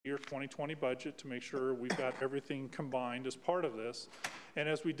year 2020 budget to make sure we've got everything combined as part of this. And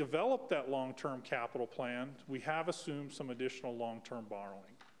as we develop that long-term capital plan, we have assumed some additional long-term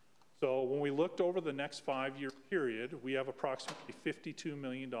borrowing. So when we looked over the next 5-year period, we have approximately $52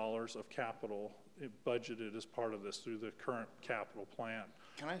 million of capital budgeted as part of this through the current capital plan.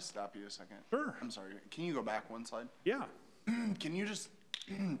 Can I stop you a second? Sure. I'm sorry. Can you go back one slide? Yeah. Can you just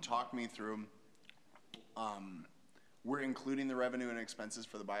talk me through, we're including the revenue and expenses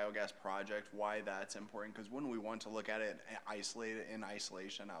for the biogas project, why that's important? Because wouldn't we want to look at it isolated in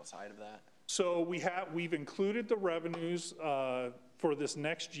isolation outside of that? So we've included the revenues for this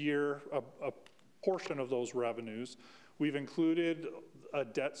next year, a portion of those revenues. We've included a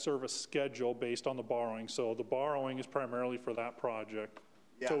debt service schedule based on the borrowing. So the borrowing is primarily for that project.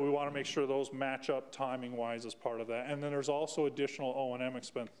 Yeah. So we want to make sure those match up timing wise as part of that. And then there's also additional O&M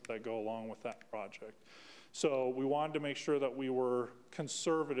expenses that go along with that project. So we wanted to make sure that we were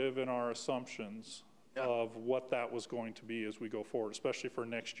conservative in our assumptions of what that was going to be as we go forward, especially for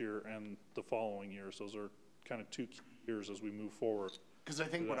next year and the following years. Those are kind of 2 key years as we move forward. Because I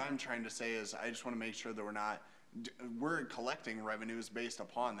think what I'm trying to say is I just want to make sure that we're collecting revenues based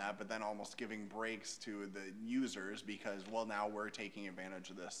upon that, but then almost giving breaks to the users because, well, now we're taking advantage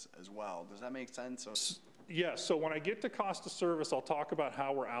of this as well. Does that make sense? Yes, so when I get to cost of service, I'll talk about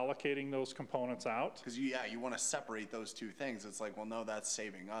how we're allocating those components out. Because you want to separate those two things. It's like, well, no, that's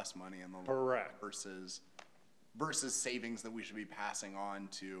saving us money in the correct versus savings that we should be passing on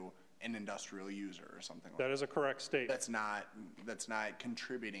to an industrial user or something like that. That is a correct statement. That's not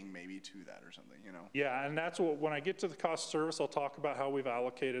contributing maybe to that or something, you know? Yeah, and that's what, when I get to the cost of service, I'll talk about how we've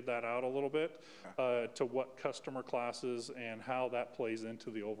allocated that out a little bit to what customer classes and how that plays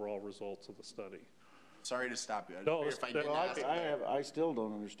into the overall results of the study. Sorry to stop you. No, I still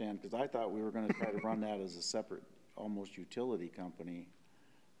don't understand because I thought we were going to try to run that as a separate, almost utility company,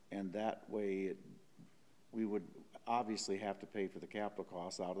 and that way we would obviously have to pay for the capital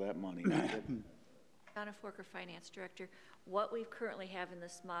costs out of that money. Donna Forker, Finance Director. What we currently have in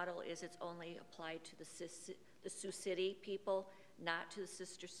this model is it's only applied to the Sioux City people, not to the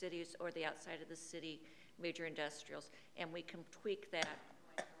sister cities or the outside of the city major industrials, and we can tweak that.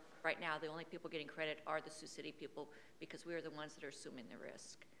 Right now, the only people getting credit are the Sioux City people because we are the ones that are assuming the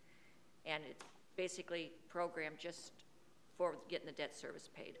risk. And it's basically programmed just for getting the debt service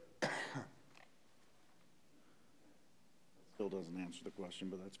paid. Still doesn't answer the question,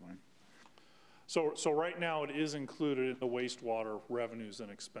 but that's fine. So right now it is included in the wastewater revenues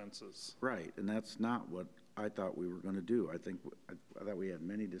and expenses. Right, and that's not what I thought we were going to do. I thought we had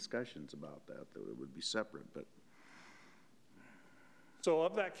many discussions about that it would be separate, but. So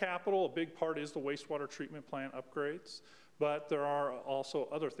of that capital, a big part is the wastewater treatment plant upgrades, but there are also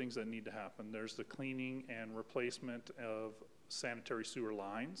other things that need to happen. There's the cleaning and replacement of sanitary sewer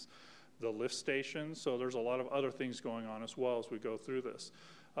lines, the lift stations, so there's a lot of other things going on as well as we go through this.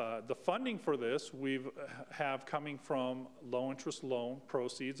 The funding for this we have coming from low interest loan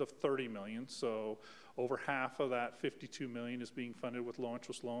proceeds of $30 million, so over half of that $52 million is being funded with low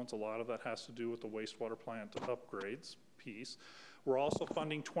interest loans. A lot of that has to do with the wastewater plant upgrades piece. We're also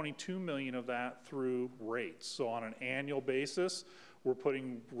funding $22 million of that through rates. So on an annual basis, we're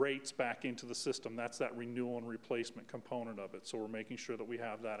putting rates back into the system. That's that renewal and replacement component of it. So we're making sure that we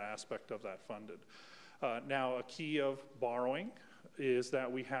have that aspect of that funded. Now, a key of borrowing is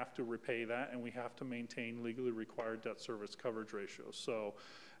that we have to repay that and we have to maintain legally required debt service coverage ratios. So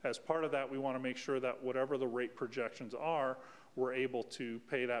as part of that, we want to make sure that whatever the rate projections are, we're able to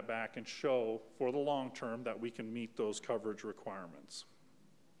pay that back and show for the long term that we can meet those coverage requirements.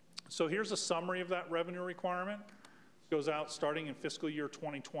 So here's a summary of that revenue requirement. It goes out starting in fiscal year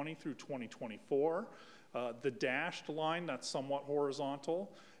 2020 through 2024. The dashed line that's somewhat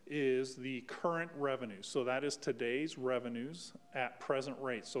horizontal is the current revenue. So that is today's revenues at present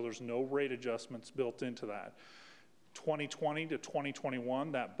rates. So there's no rate adjustments built into that. 2020 to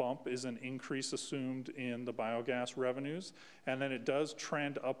 2021, that bump is an increase assumed in the biogas revenues, and then it does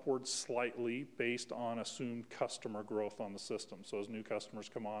trend upwards slightly based on assumed customer growth on the system. So as new customers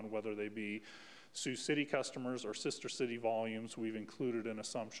come on, whether they be Sioux City customers or sister city volumes, we've included an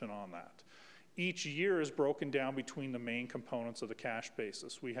assumption on that. Each year is broken down between the main components of the cash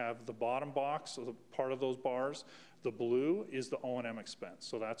basis. We have the bottom box, so the part of those bars. The blue is the O&M expense.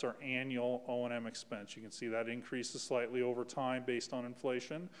 So that's our annual O&M expense. You can see that increases slightly over time based on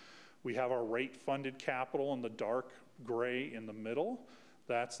inflation. We have our rate funded capital in the dark gray in the middle.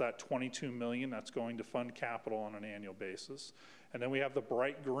 That's that $22 million that's going to fund capital on an annual basis. And then we have the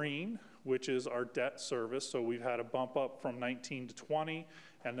bright green, which is our debt service. So we've had a bump up from 19 to 20,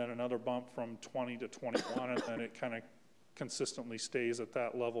 and then another bump from 20 to 21, and then it kind of consistently stays at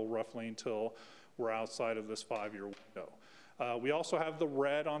that level roughly until we're outside of this 5-year window. We also have the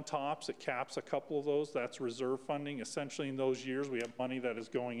red on tops. It caps a couple of those. That's reserve funding. Essentially, in those years, we have money that is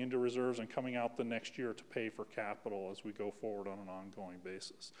going into reserves and coming out the next year to pay for capital as we go forward on an ongoing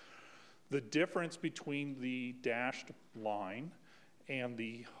basis. The difference between the dashed line and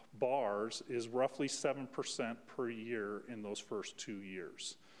the bars is roughly 7% per year in those first 2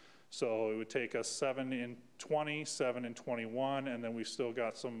 years. So it would take us 7 in 20, 7 in 21, and then we've still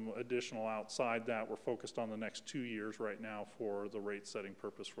got some additional outside that. We're focused on the next 2 years right now for the rate setting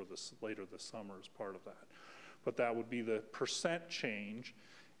purpose for this later this summer as part of that. But that would be the percent change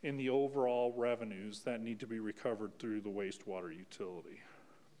in the overall revenues that need to be recovered through the wastewater utility.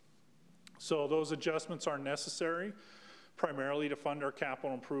 So those adjustments are necessary primarily to fund our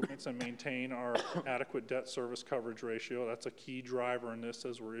capital improvements and maintain our adequate debt service coverage ratio. That's a key driver in this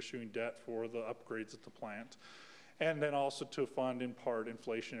as we're issuing debt for the upgrades at the plant. And then also to fund in part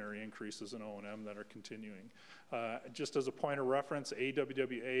inflationary increases in O&M that are continuing. Just as a point of reference,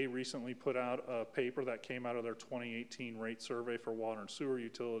 AWWA recently put out a paper that came out of their 2018 rate survey for water and sewer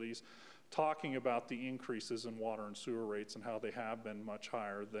utilities, talking about the increases in water and sewer rates and how they have been much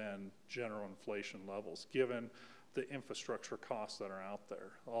higher than general inflation levels, given the infrastructure costs that are out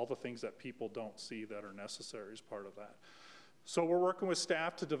there, all the things that people don't see that are necessary as part of that. So we're working with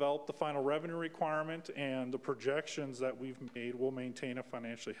staff to develop the final revenue requirement, and the projections that we've made will maintain a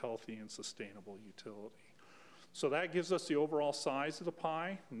financially healthy and sustainable utility. So that gives us the overall size of the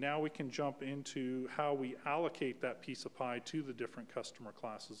pie. Now we can jump into how we allocate that piece of pie to the different customer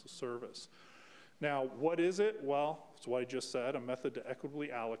classes of service. Now, what is it? Well, it's what I just said, a method to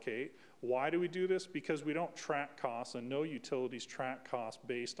equitably allocate. Why do we do this? Because we don't track costs, and no utilities track costs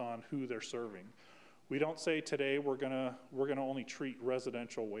based on who they're serving. We don't say today we're gonna only treat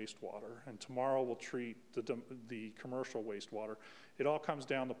residential wastewater, and tomorrow we'll treat the commercial wastewater. It all comes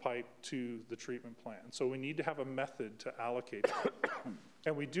down the pipe to the treatment plant. So we need to have a method to allocate that.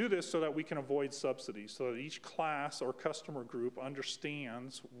 And we do this so that we can avoid subsidies, so that each class or customer group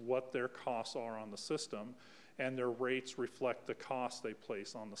understands what their costs are on the system, and their rates reflect the costs they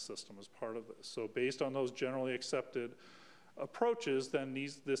place on the system as part of this. So based on those generally accepted approaches, then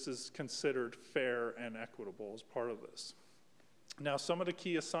this is considered fair and equitable as part of this. Now, some of the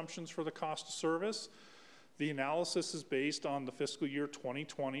key assumptions for the cost of service. The analysis is based on the fiscal year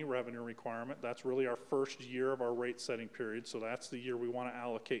 2020 revenue requirement. That's really our first year of our rate setting period, so that's the year we want to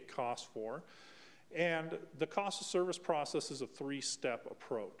allocate costs for. And the cost of service process is a 3-step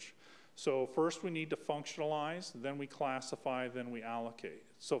approach. So first we need to functionalize, then we classify, then we allocate.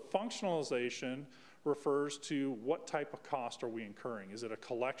 So functionalization refers to what type of cost are we incurring. Is it a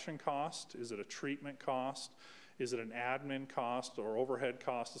collection cost? Is it a treatment cost? Is it an admin cost or overhead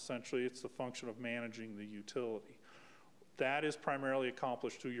cost? Essentially, it's the function of managing the utility. That is primarily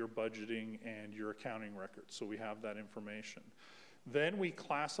accomplished through your budgeting and your accounting records, so we have that information. Then we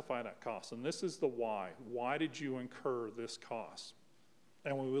classify that cost, and this is the why. Why did you incur this cost?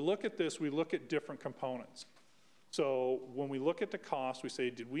 And when we look at this, we look at different components. So when we look at the cost, we say,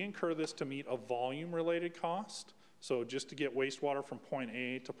 did we incur this to meet a volume-related cost? So just to get wastewater from point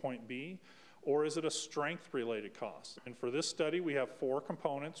A to point B? Or is it a strength-related cost? And for this study, we have 4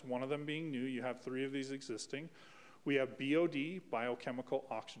 components, one of them being new. You have 3 of these existing. We have BOD, biochemical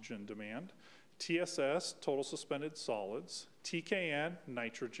oxygen demand, TSS, total suspended solids, TKN,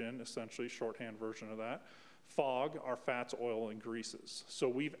 nitrogen, essentially shorthand version of that, FOG, our fats, oil, and greases. So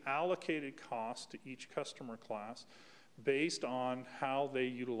we've allocated costs to each customer class based on how they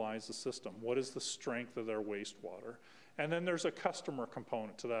utilize the system. What is the strength of their wastewater? And then there's a customer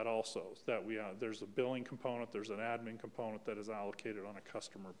component to that also. That there's a billing component, there's an admin component that is allocated on a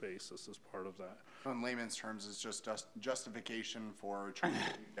customer basis as part of that. In layman's terms, it's just justification for treating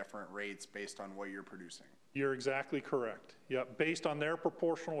different rates based on what you're producing. You're exactly correct. Yep, based on their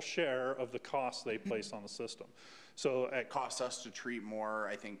proportional share of the costs they place on the system. So it costs us to treat more,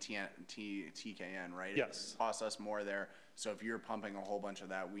 I think, TKN, right? Yes. It costs us more there. So if you're pumping a whole bunch of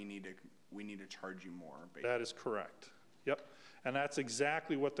that, we need to charge you more. Basically. That is correct. Yep. And that's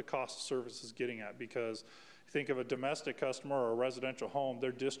exactly what the cost of service is getting at, because think of a domestic customer or a residential home,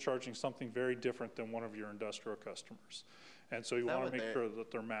 they're discharging something very different than one of your industrial customers. And so you want to make sure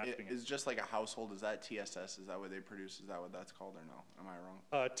that they're matching it. Is just like a household, is that TSS? Is that what they produce? Is that what that's called or no? Am I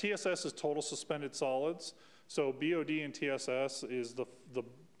wrong? TSS is total suspended solids. So BOD and TSS is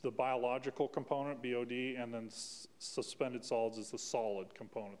the biological component, BOD, and then suspended solids is the solid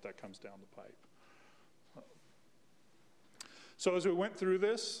component that comes down the pipe. So as we went through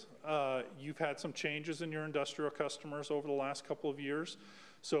this, you've had some changes in your industrial customers over the last couple of years.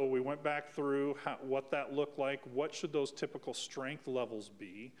 So we went back through what that looked like, what should those typical strength levels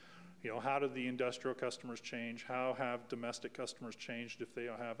be? You know, how did the industrial customers change? How have domestic customers changed if they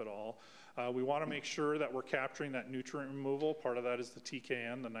have at all? We want to make sure that we're capturing that nutrient removal. Part of that is the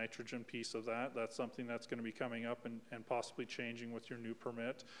TKN, the nitrogen piece of that. That's something that's going to be coming up and possibly changing with your new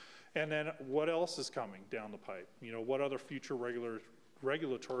permit. And then what else is coming down the pipe? You know, what other future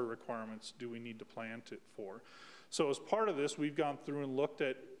regulatory requirements do we need to plan for? So as part of this, we've gone through and looked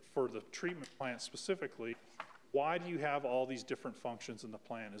at, for the treatment plant specifically, why do you have all these different functions in the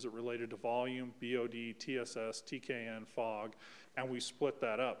plan? Is it related to volume, BOD, TSS, TKN, FOG? And we split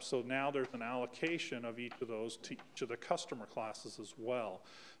that up. So now there's an allocation of each of those to each of the customer classes as well.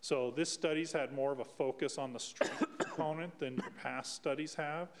 So this study's had more of a focus on the strength component than your past studies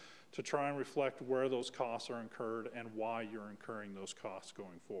have, to try and reflect where those costs are incurred and why you're incurring those costs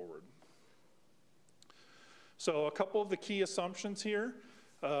going forward. So a couple of the key assumptions here.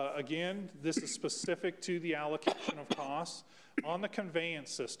 Again, this is specific to the allocation of costs. On the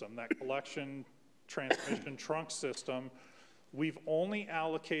conveyance system, that collection, transmission, trunk system, we've only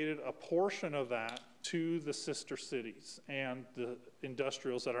allocated a portion of that to the sister cities and the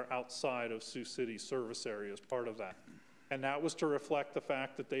industrials that are outside of Sioux City service area as part of that. And that was to reflect the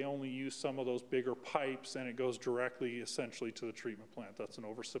fact that they only use some of those bigger pipes and it goes directly essentially to the treatment plant. That's an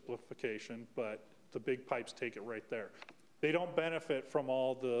oversimplification, but the big pipes take it right there. They don't benefit from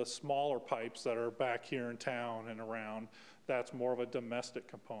all the smaller pipes that are back here in town and around. That's more of a domestic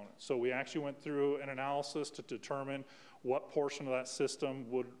component. So we actually went through an analysis to determine what portion of that system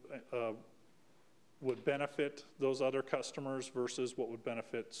would benefit those other customers versus what would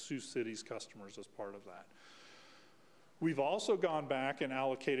benefit Sioux City's customers as part of that. We've also gone back and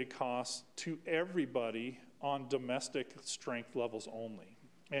allocated costs to everybody on domestic strength levels only.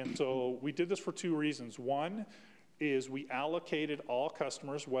 And so we did this for two reasons. One is we allocated all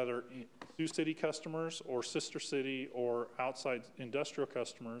customers, whether Sioux City customers or sister city or outside industrial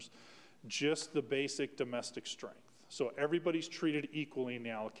customers, just the basic domestic strength. So everybody's treated equally in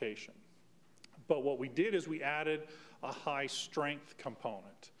the allocation. But what we did is we added a high strength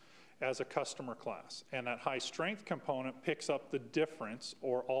component as a customer class. And that high strength component picks up the difference,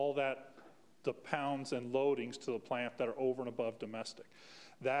 or all that, the pounds and loadings to the plant that are over and above domestic.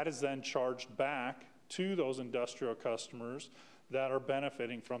 That is then charged back to those industrial customers that are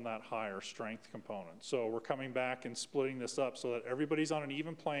benefiting from that higher strength component. So we're coming back and splitting this up so that everybody's on an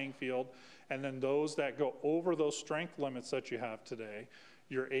even playing field, and then those that go over those strength limits that you have today,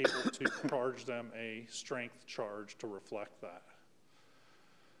 you're able to charge them a strength charge to reflect that.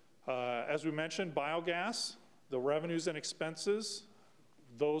 As we mentioned, biogas, the revenues and expenses,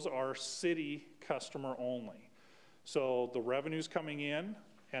 those are city customer only. So the revenues coming in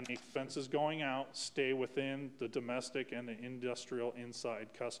and the expenses going out stay within the domestic and the industrial inside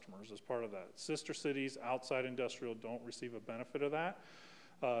customers as part of that. Sister cities outside industrial don't receive a benefit of that.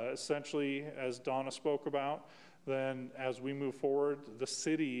 Essentially, as Donna spoke about, then as we move forward, the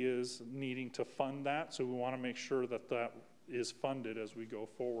city is needing to fund that, so we want to make sure that that is funded as we go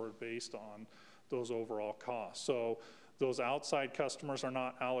forward based on those overall costs. So those outside customers are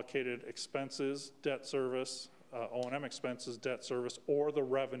not allocated expenses, debt service, O&M expenses, debt service, or the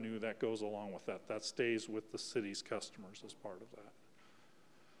revenue that goes along with that. That stays with the city's customers as part of that.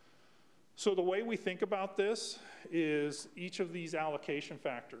 So the way we think about this is each of these allocation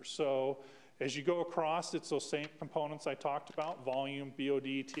factors. So as you go across, it's those same components I talked about: volume,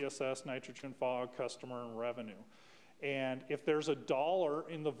 BOD, TSS, nitrogen, fog, customer, and revenue. And if there's a dollar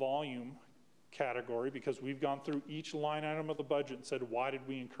in the volume category, because we've gone through each line item of the budget and said, why did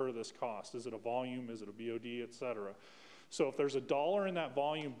we incur this cost? Is it a volume? Is it a BOD, et cetera? So if there's a dollar in that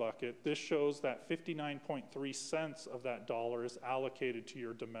volume bucket, this shows that 59.3 cents of that dollar is allocated to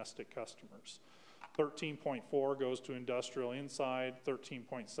your domestic customers. 13.4 goes to industrial inside,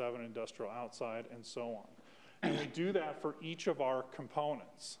 13.7 industrial outside, and so on. And we do that for each of our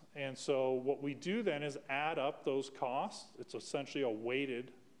components. And so what we do then is add up those costs. It's essentially a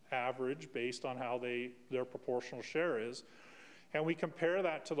weighted average based on how their proportional share is. And we compare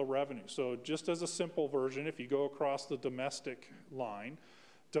that to the revenue. So just as a simple version, if you go across the domestic line,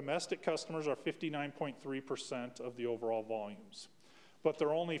 domestic customers are 59.3% of the overall volumes. But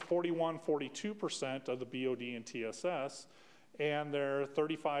they're only 42% of the BOD and TSS, and they're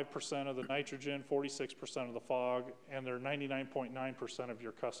 35% of the nitrogen, 46% of the fog, and they're 99.9% of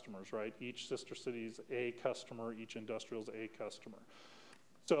your customers, right? Each sister city is a customer, each industrial is a customer.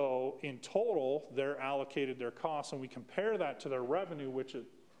 So in total, they're allocated their costs, and we compare that to their revenue, which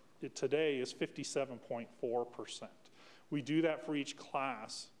today is 57.4%. We do that for each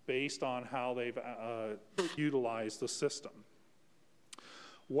class based on how they've utilized the system.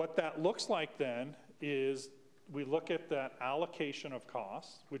 What that looks like then is we look at that allocation of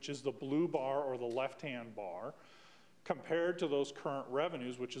costs, which is the blue bar or the left-hand bar, compared to those current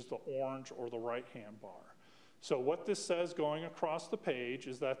revenues, which is the orange or the right-hand bar. So what this says going across the page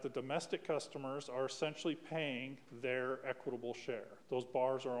is that the domestic customers are essentially paying their equitable share. Those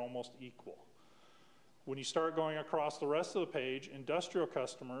bars are almost equal. When you start going across the rest of the page, industrial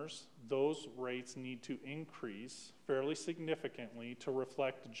customers, those rates need to increase fairly significantly to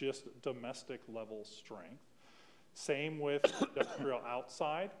reflect just domestic level strength. Same with industrial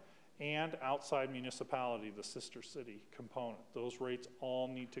outside and outside municipality, the sister city component. Those rates all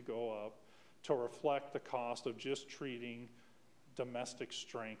need to go up to reflect the cost of just treating domestic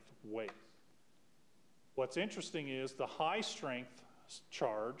strength waste. What's interesting is the high strength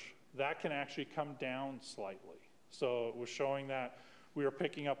charge, that can actually come down slightly. So it was showing that we were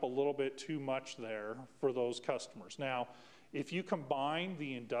picking up a little bit too much there for those customers. Now, if you combine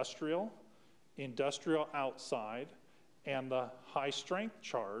the industrial outside, and the high strength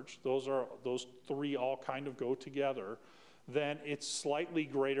charge, those three all kind of go together, then it's slightly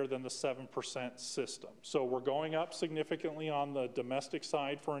greater than the 7% system. So we're going up significantly on the domestic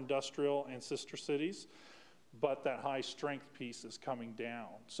side for industrial and sister cities, but that high strength piece is coming down.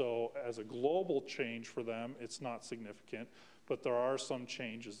 So as a global change for them, it's not significant, but there are some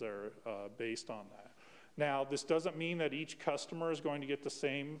changes there based on that. Now, this doesn't mean that each customer is going to get the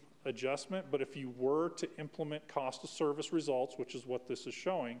same adjustment, but if you were to implement cost of service results, which is what this is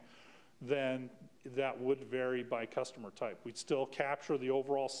showing, then that would vary by customer type. We'd still capture the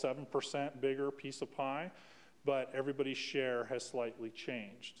overall 7% bigger piece of pie, but everybody's share has slightly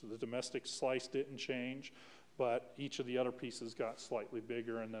changed. The domestic slice didn't change, but each of the other pieces got slightly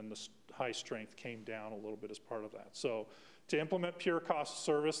bigger, and then the high strength came down a little bit as part of that. So to implement pure cost of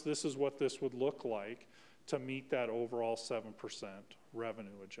service, this is what this would look like to meet that overall 7%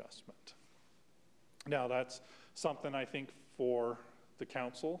 revenue adjustment. Now, that's something I think for the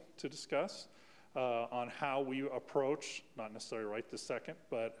council to discuss on how we approach, not necessarily right this second,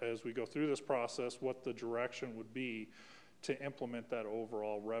 but as we go through this process, what the direction would be to implement that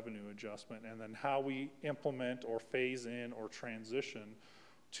overall revenue adjustment, and then how we implement or phase in or transition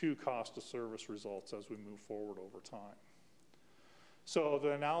to cost of service results as we move forward over time. So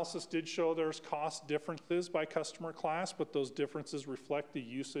the analysis did show there's cost differences by customer class, but those differences reflect the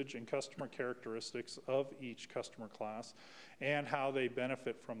usage and customer characteristics of each customer class and how they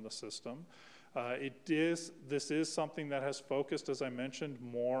benefit from the system. This is something that has focused, as I mentioned,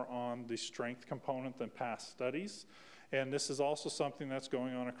 more on the strength component than past studies. And this is also something that's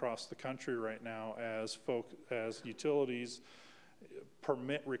going on across the country right now as utilities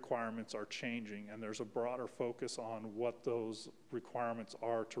permit requirements are changing, and there's a broader focus on what those requirements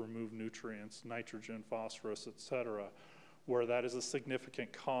are to remove nutrients, nitrogen, phosphorus, et cetera. Where that is a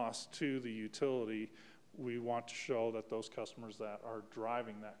significant cost to the utility, we want to show that those customers that are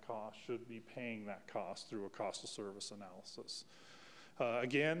driving that cost should be paying that cost through a cost of service analysis.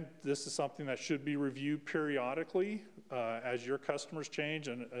 Again, this is something that should be reviewed periodically as your customers change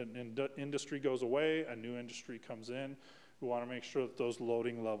and an industry goes away, a new industry comes in. We want to make sure that those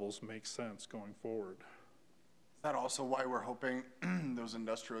loading levels make sense going forward. Is that also why we're hoping those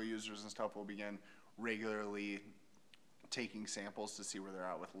industrial users and stuff will begin regularly taking samples to see where they're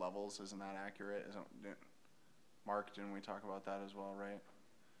at with levels? Isn't that accurate? Mark, didn't we talk about that as well, right?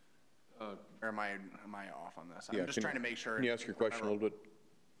 Or am I off on this? I'm just trying to make sure. Can you ask your question a little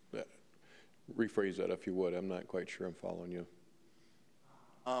bit? Rephrase that if you would. I'm not quite sure I'm following you.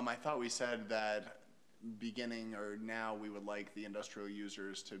 I thought we said that beginning or now we would like the industrial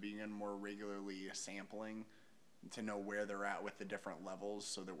users to begin more regularly sampling to know where they're at with the different levels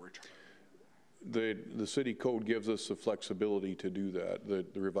so that we're the city code gives us the flexibility to do that,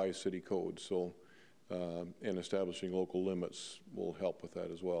 the revised city code. So and establishing local limits will help with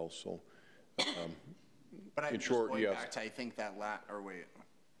that as well. So but in short, yes. Back to, I think that or wait,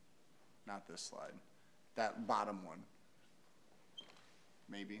 not this slide, that bottom one,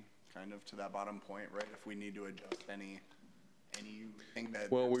 maybe kind of to that bottom point, right? If we need to adjust anything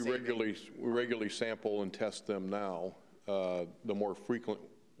that. Well, we regularly sample and test them now. The more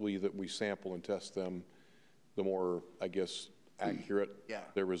frequently that we sample and test them, the more, I guess, accurate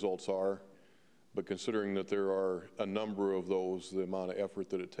their results are. But considering that there are a number of those, the amount of effort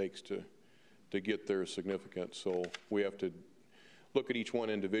that it takes to get there is significant. So we have to look at each one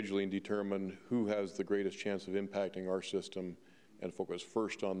individually and determine who has the greatest chance of impacting our system and focus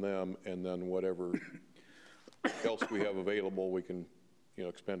first on them, and then whatever else we have available, we can,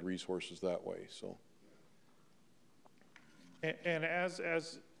 expend resources that way. So. And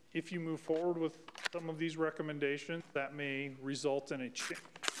as if you move forward with some of these recommendations, that may result in a change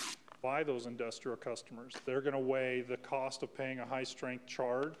by those industrial customers. They're going to weigh the cost of paying a high-strength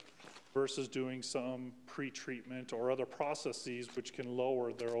charge versus doing some pre-treatment or other processes which can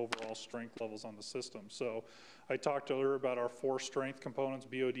lower their overall strength levels on the system. So I talked earlier about our 4 strength components,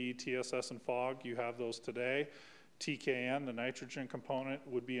 BOD, TSS, and FOG. You have those today. TKN, the nitrogen component,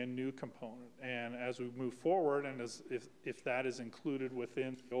 would be a new component. And as we move forward, and if that is included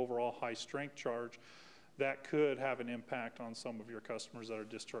within the overall high-strength charge, that could have an impact on some of your customers that are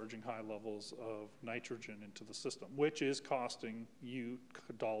discharging high levels of nitrogen into the system, which is costing you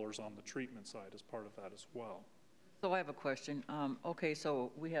dollars on the treatment side as part of that as well. So I have a question. Okay,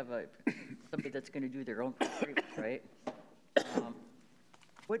 so we have somebody that's going to do their own treatment, right?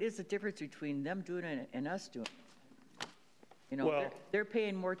 What is the difference between them doing it and us doing it? You know, well, they're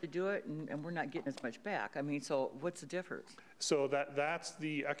paying more to do it, and we're not getting as much back. I mean, so what's the difference? So that's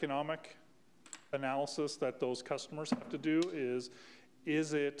the economic analysis that those customers have to do is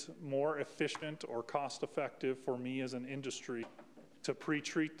it more efficient or cost effective for me as an industry to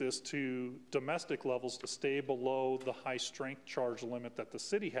pre-treat this to domestic levels to stay below the high strength charge limit that the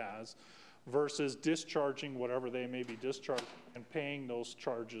city has versus discharging whatever they may be discharging and paying those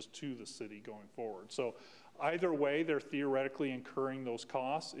charges to the city going forward. So either way, they're theoretically incurring those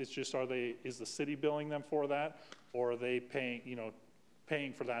costs. It's just, is the city billing them for that, or are they paying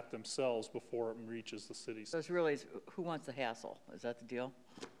for that themselves before it reaches the city? So it's really, who wants the hassle? Is that the deal?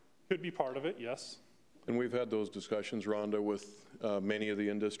 Could be part of it, yes. And we've had those discussions, Rhonda, with many of the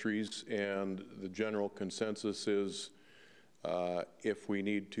industries, and the general consensus is if we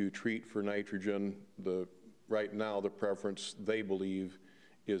need to treat for nitrogen, right now the preference, they believe,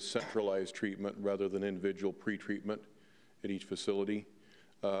 is centralized treatment rather than individual pre-treatment at each facility.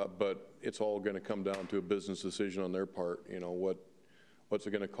 But it's all going to come down to a business decision on their part. You know, what's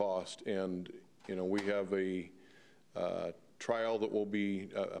it going to cost? And, you know, we have a trial that will be,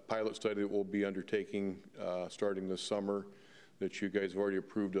 a pilot study that we'll be undertaking starting this summer that you guys have already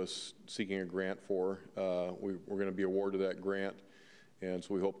approved us seeking a grant for. We're going to be awarded that grant, and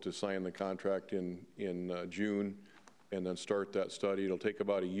so we hope to sign the contract in June and then start that study. It'll take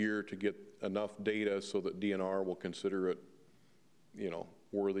about a year to get enough data so that DNR will consider it, you know,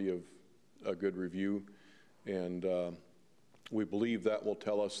 worthy of a good review. And we believe that will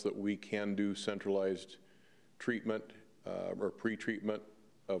tell us that we can do centralized treatment or pre-treatment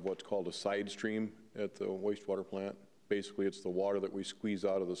of what's called a side stream at the wastewater plant. Basically, it's the water that we squeeze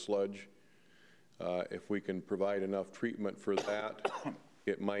out of the sludge. If we can provide enough treatment for that,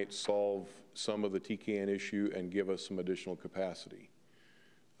 it might solve some of the TKN issue and give us some additional capacity.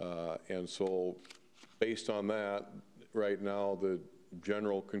 And so based on that, right now, the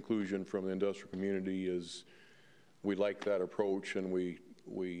general conclusion from the industrial community is we like that approach, and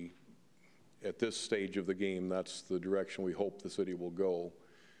we at this stage of the game, that's the direction we hope the city will go.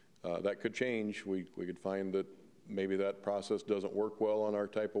 That could change. We could find that maybe that process doesn't work well on our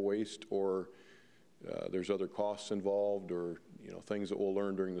type of waste, or there's other costs involved, or things that we'll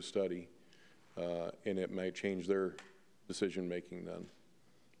learn during the study, and it might change their decision making then.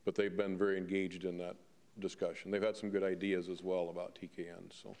 But they've been very engaged in that discussion. They've had some good ideas as well about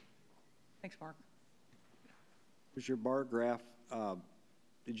TKN. So, thanks, Mark. Was your bar graph?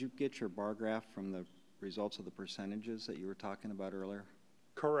 Did you get your bar graph from the results of the percentages that you were talking about earlier?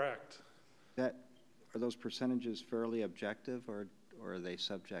 Correct. Are those percentages fairly objective, or are they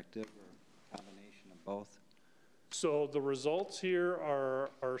subjective, or a combination of both? So the results here are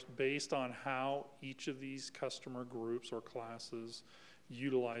based on how each of these customer groups or classes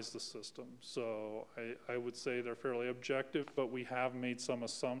utilize the system. So I would say they're fairly objective, but we have made some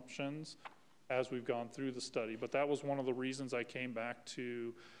assumptions as we've gone through the study. But that was one of the reasons I came back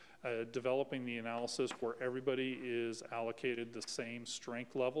to developing the analysis where everybody is allocated the same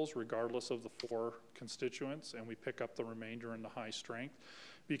strength levels regardless of the 4 constituents, and we pick up the remainder in the high strength,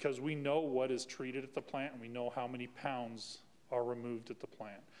 because we know what is treated at the plant and we know how many pounds are removed at the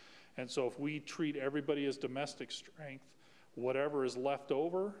plant. And so if we treat everybody as domestic strength, whatever is left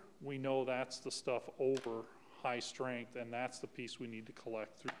over, we know that's the stuff over high strength, and that's the piece we need to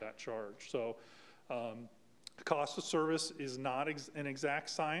collect through that charge. So cost of service is not an exact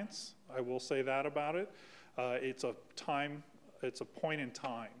science. I will say that about it. It's a point in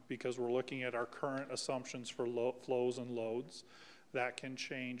time, because we're looking at our current assumptions for flows and loads. That can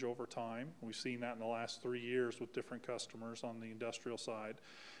change over time. We've seen that in the last 3 years with different customers on the industrial side.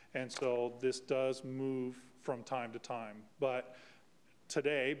 And so this does move from time to time. But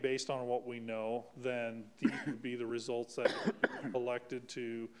today, based on what we know, then these would be the results that are elected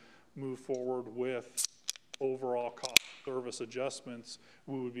to move forward with overall cost of service adjustments.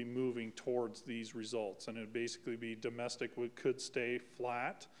 We would be moving towards these results, and it would basically be domestic could stay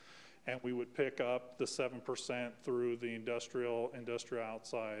flat, and we would pick up the 7% through the industrial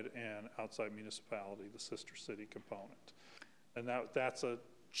outside, and outside municipality, the sister city component. And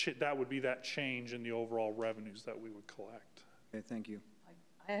that would be that change in the overall revenues that we would collect. Okay, thank you.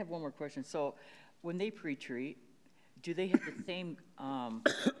 I have one more question. So when they pre-treat, do they have the same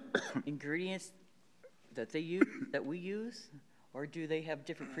ingredients that they use, that we use? Or do they have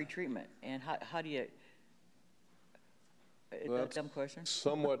different pre-treatment? And how do you, is that a dumb question?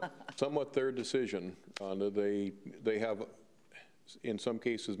 Somewhat their decision. They have, in some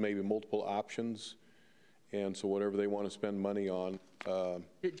cases, maybe multiple options. And so whatever they want to spend money on.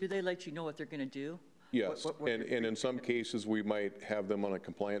 Do they let you know what they're going to do? Yes, and in some cases, we might have them on a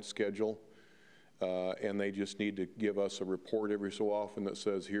compliance schedule, and they just need to give us a report every so often that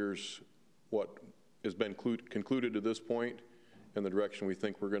says, here's what has been concluded to this point and the direction we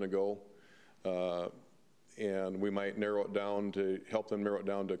think we're going to go. And we might narrow it down to help them narrow it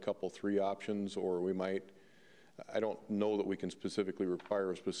down to a couple, 3 options, or we might, I don't know that we can specifically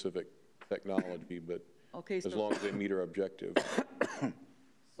require a specific technology, but Okay, as long as they meet our objective.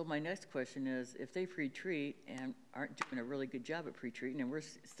 So my next question is, if they pre-treat and aren't doing a really good job at pre-treating, and we're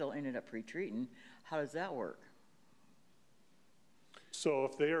still ended up pre-treating, how does that work? So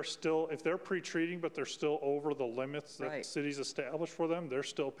if they're pre-treating, but they're still over the limits that the city's established for them, they're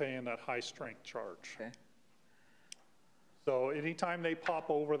still paying that high strength charge. Okay. So anytime they pop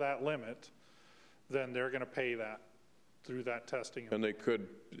over that limit, then they're gonna pay that through that testing. And they could,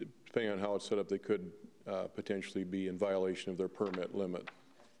 depending on how it's set up, they could potentially be in violation of their permit limit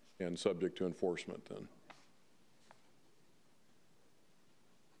and subject to enforcement then.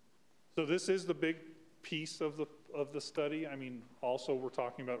 So this is the big piece of the study. I mean, also we're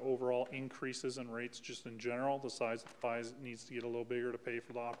talking about overall increases in rates just in general. The size of the pie needs to get a little bigger to pay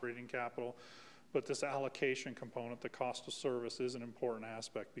for the operating capital. But this allocation component, the cost of service, is an important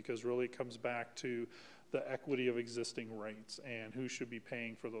aspect because really it comes back to the equity of existing rates and who should be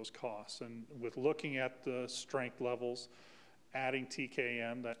paying for those costs. And with looking at the strength levels, adding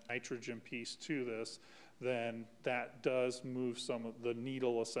TKM, that nitrogen piece to this, then that does move some of the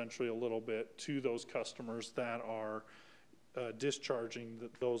needle essentially a little bit to those customers that are discharging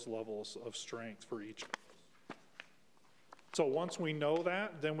those levels of strength for each. So once we know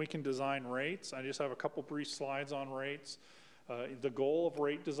that, then we can design rates. I just have a couple brief slides on rates. The goal of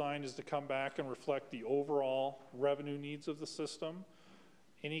rate design is to come back and reflect the overall revenue needs of the system.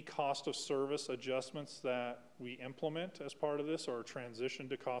 Any cost of service adjustments that we implement as part of this or transition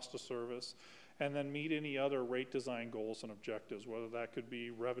to cost of service, and then meet any other rate design goals and objectives, whether that could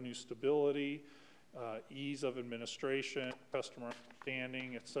be revenue stability, ease of administration, customer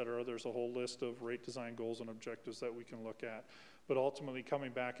understanding, et cetera. There's a whole list of rate design goals and objectives that we can look at. But ultimately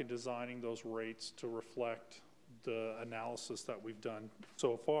coming back and designing those rates to reflect the analysis that we've done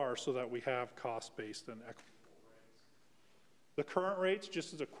so far so that we have cost-based and equitable rates. The current rates,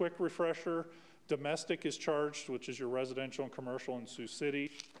 just as a quick refresher, domestic is charged, which is your residential and commercial in Sioux City.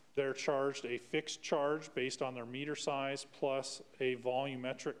 They're charged a fixed charge based on their meter size plus a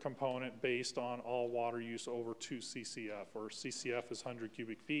volumetric component based on all water use over 2 CCF, or CCF is 100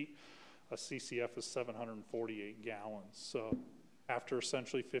 cubic feet, a CCF is 748 gallons. So after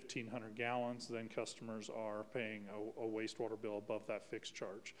essentially 1,500 gallons, then customers are paying a wastewater bill above that fixed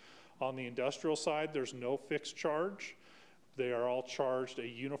charge. On the industrial side, there's no fixed charge. They are all charged a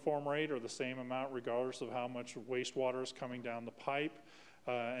uniform rate or the same amount regardless of how much wastewater is coming down the pipe.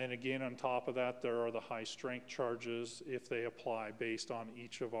 And again, on top of that, there are the high strength charges if they apply based on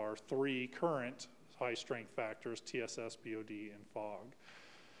each of our 3 current high strength factors, TSS, BOD, and FOG.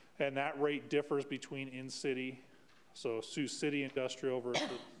 And that rate differs between in-city, so Sioux City industrial versus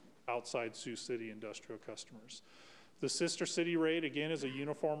outside Sioux City industrial customers. The sister city rate, again, is a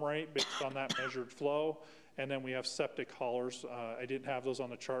uniform rate based on that measured flow. And then we have septic haulers. I didn't have those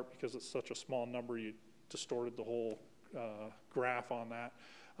on the chart because it's such a small number, you distorted the whole graph on that.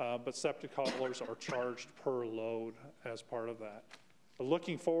 But septic haulers are charged per load as part of that. But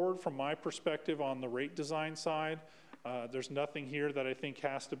looking forward from my perspective on the rate design side, there's nothing here that I think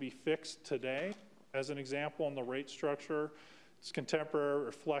has to be fixed today. As an example, in the rate structure, it's contemporary,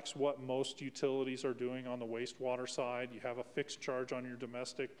 reflects what most utilities are doing on the wastewater side. You have a fixed charge on your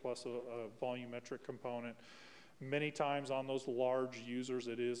domestic plus a volumetric component. Many times on those large users,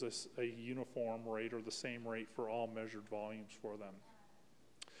 it is a uniform rate or the same rate for all measured volumes for them.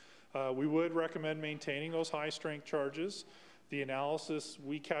 We would recommend maintaining those high strength charges. The analysis,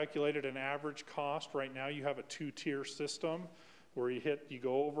 we calculated an average cost. Right now you have a 2-tier system where you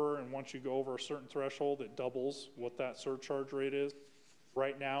go over, and once you go over a certain threshold, it doubles what that surcharge rate is.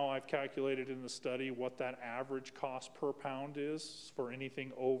 Right now, I've calculated in the study what that average cost per pound is for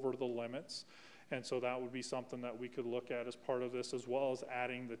anything over the limits. And so that would be something that we could look at as part of this, as well as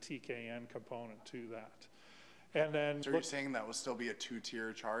adding the TKN component to that. And then, So you're saying that will still be a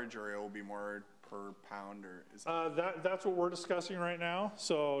 2-tier charge, or it will be more per pound, or is that's what we're discussing right now.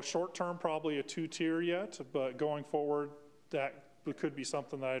 So short term, probably a 2-tier yet, but going forward, that could be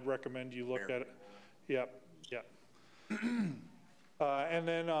something that I'd recommend you look at it. Yep, yep. And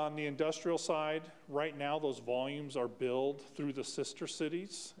then on the industrial side, right now those volumes are billed through the sister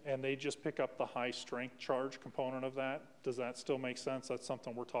cities, and they just pick up the high strength charge component of that. Does that still make sense? That's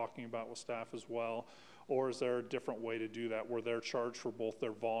something we're talking about with staff as well. Or is there a different way to do that where they're charged for both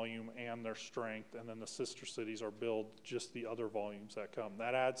their volume and their strength, and then the sister cities are billed just the other volumes that come?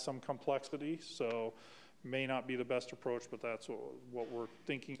 That adds some complexity, so may not be the best approach, but that's what we're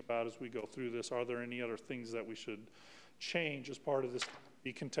thinking about as we go through this. Are there any other things that we should change as part of this,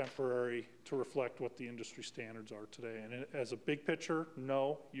 be contemporary to reflect what the industry standards are today? And as a big picture,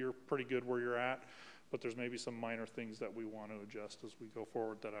 no, you're pretty good where you're at, but there's maybe some minor things that we want to adjust as we go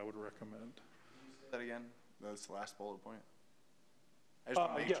forward that I would recommend. that again? That's the last bullet point. I just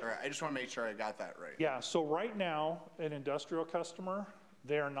want to make sure. I just want to make sure I got that right. Yeah. So right now, an industrial customer,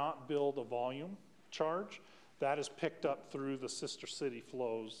 they are not billed a volume charge. That is picked up through the sister city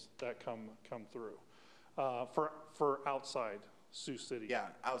flows that come through for outside Sioux City. Yeah,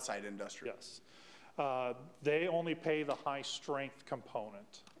 outside industrial. Yes. They only pay the high strength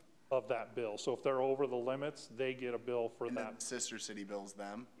component of that bill. So if they're over the limits, they get a bill for And that. then sister city bills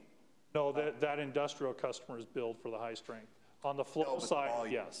them. No, that industrial customer is billed for the high strength. On the flow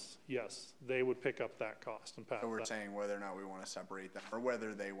side, yes, they would pick up that cost and pass So we're that. saying whether or not we want to separate them, or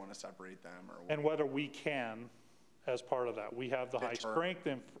whether they want to separate them, or And whether we can, as part of that. We have the high Deter. strength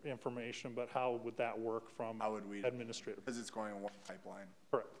information, but how would that work from how would we? administrative? Because it's going in one pipeline.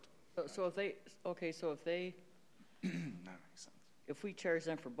 Correct. So if they, okay, so if they, That makes sense. if we charge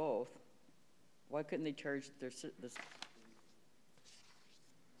them for both, why couldn't they charge this?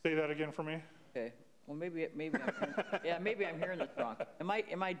 Say that again for me? Okay, well, maybe I'm hearing, yeah, maybe I'm hearing this wrong. Am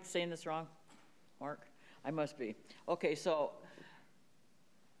I saying this wrong, Mark? I must be. Okay, so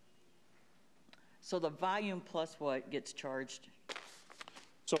the volume plus what gets charged?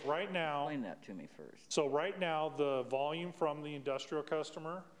 So right now, Explain that to me first. so right now, the volume from the industrial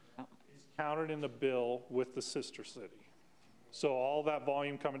customer Oh. is counted in the bill with the sister city. So all that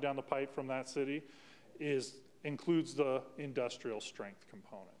volume coming down the pipe from that city includes the industrial strength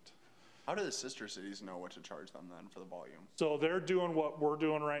component. How do the sister cities know what to charge them then for the volume? So they're doing what we're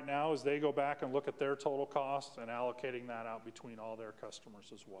doing right now is they go back and look at their total cost and allocating that out between all their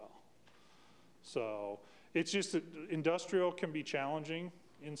customers as well. So it's just that industrial can be challenging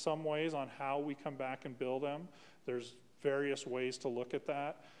in some ways on how we come back and bill them. There's various ways to look at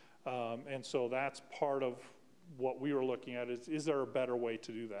that. And so that's part of what we were looking at is there a better way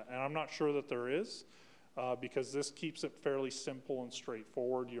to do that? And I'm not sure that there is. Because this keeps it fairly simple and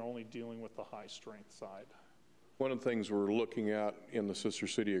straightforward. You're only dealing with the high strength side. One of the things we're looking at in the sister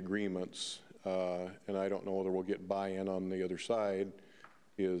city agreements, and I don't know whether we'll get buy-in on the other side,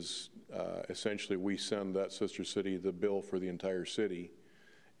 is essentially we send that sister city the bill for the entire city,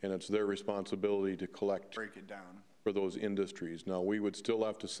 and it's their responsibility to collect Break it down. for those industries. Now, we would still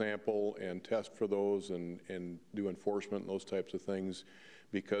have to sample and test for those and do enforcement and those types of things,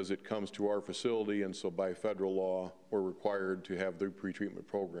 because it comes to our facility, and so by federal law, we're required to have the pretreatment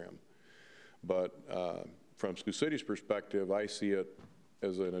program. But from Sioux City's perspective, I see it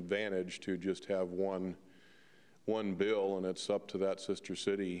as an advantage to just have one bill, and it's up to that sister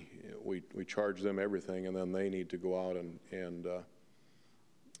city. We charge them everything, and then they need to go out and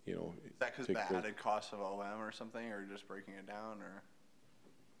you know. Is that because the added cost of OM or something, or just breaking it down, or?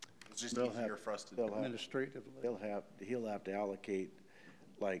 It's just easier for us to do. Administratively. He'll have to allocate,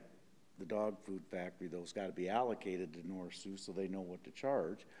 like the dog food factory, those got to be allocated to North Sioux so they know what to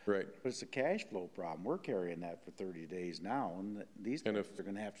charge. Right. But it's a cash flow problem. We're carrying that for 30 days now, and these guys are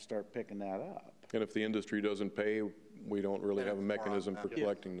going to have to start picking that up. And if the industry doesn't pay, we don't really have a mechanism for Yeah.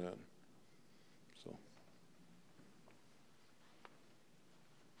 collecting that. So.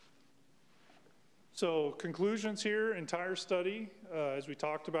 So conclusions here, entire study, as we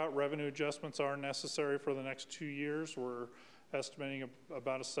talked about, revenue adjustments are necessary for the next 2 years. We're estimating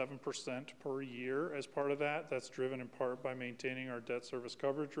about a 7% per year as part of that. That's driven in part by maintaining our debt service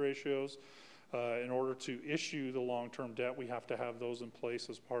coverage ratios. In order to issue the long-term debt, we have to have those in place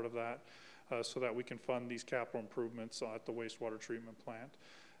as part of that so that we can fund these capital improvements at the wastewater treatment plant.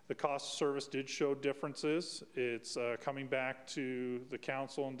 The cost of service did show differences. It's coming back to the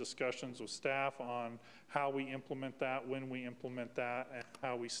council and discussions with staff on how we implement that, when we implement that, and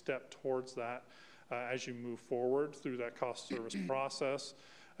how we step towards that as you move forward through that cost service process.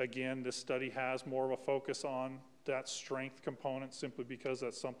 Again, this study has more of a focus on that strength component simply because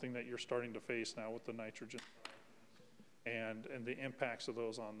that's something that you're starting to face now with the nitrogen and the impacts of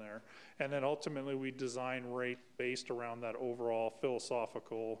those on there. And then ultimately we design rate based around that overall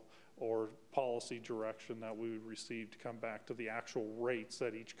philosophical or policy direction that we would receive to come back to the actual rates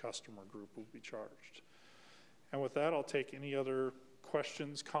that each customer group will be charged. And with that, I'll take any other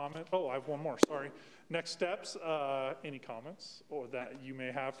questions, comments. Oh, I have one more, sorry. Next steps, any comments or that you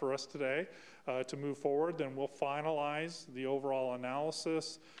may have for us today to move forward, then we'll finalize the overall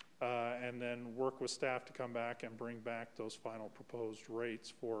analysis and then work with staff to come back and bring back those final proposed rates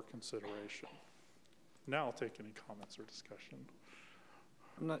for consideration. Now I'll take any comments or discussion.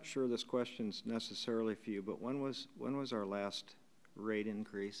 I'm not sure this question's necessarily for you, but when was our last rate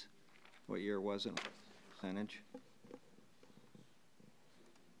increase? What year was it? Percentage?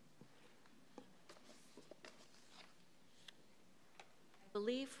 I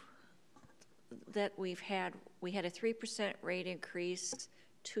believe that we had a 3% rate increase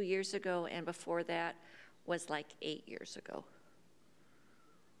 2 years ago, and before that was like 8 years ago.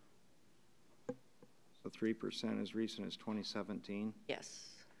 So 3% as recent as 2017? Yes,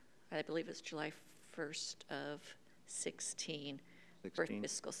 I believe it's July 1st of 16 for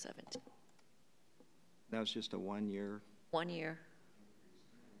fiscal 17. That was just a 1 year? 1 year.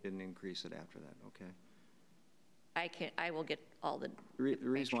 Didn't increase it after that, okay. I will get all the The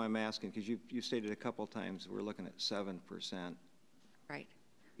reason why I'm asking, because you stated a couple times we're looking at 7%. Right.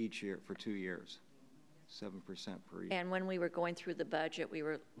 Each year for 2 years, 7% per year. And when we were going through the budget, we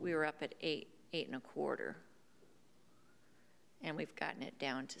were up at 8.25, and we've gotten it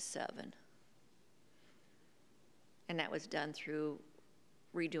down to 7. And that was done through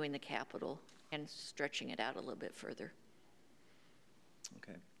redoing the capital and stretching it out a little bit further.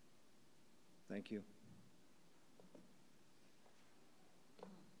 Okay. Thank you.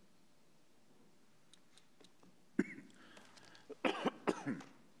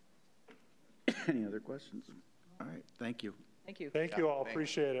 Any other questions? All right, thank you. Thank you. Thank you all,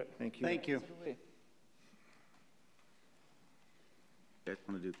 appreciate it. Thank you. Thank you. You guys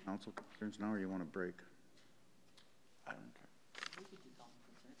want to do council concerns now, or you want to break? I don't care.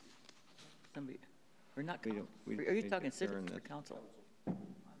 Somebody, we're not, We don't- we are you need talking to adjourn citizens or this. council?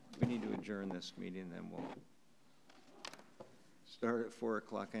 We need to adjourn this meeting, then we'll start at 4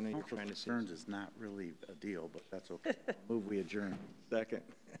 o'clock. I know you're Council trying to say. concerns is not really a deal, but that's okay. Move we adjourn. Second.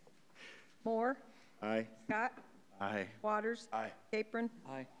 Moore, Aye. Scott, Aye. Waters. Aye. Capron.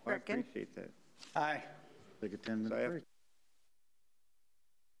 Aye. I Greckin. appreciate that. Aye. Take a 10-minute break.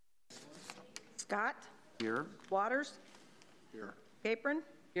 Scott, Here. Waters, Here. Capron,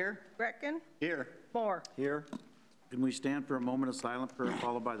 Here? Greckin, Here. Moore. Here. Can we stand for a moment of silent prayer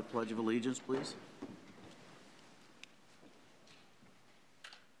followed by the Pledge of Allegiance, please?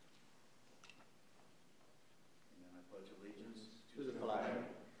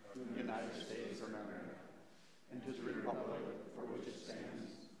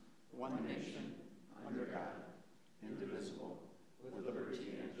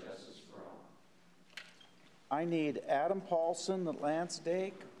 I need Adam Paulson, Lance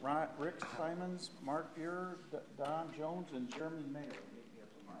Dake, Rick Simons, Mark Buer, Don Jones, and Jeremy Mayer.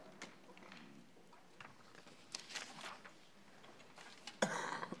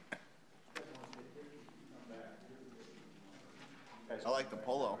 I like the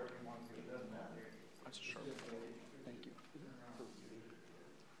polo. That's a short. Thank you.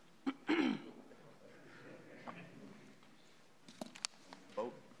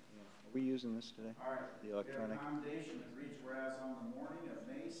 Vote. Are we using this today? All right. The electronic? Recommendation that reads, whereas on the morning of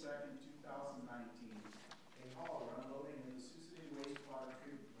May 2nd, 2019, a hauler unloading in the Sioux City wastewater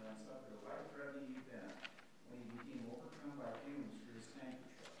treatment plant suffered a life-threatening event when he became overcome by fumes for his tanker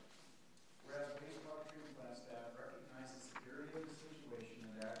truck. Whereas wastewater treatment plant staff recognized the severity of the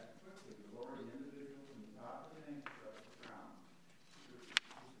situation and acted quickly to lower the individual from the top of the tanker truck to the ground.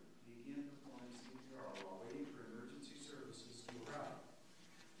 Begin performing CPR while waiting for emergency services to arrive.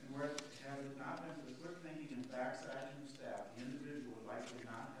 And where, had it not been for the quick thinking and fast action of staff, the individual would likely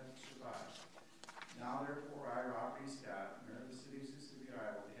not have survived. Now therefore, I, Robert E. Scott, Mayor of the City of Sioux City,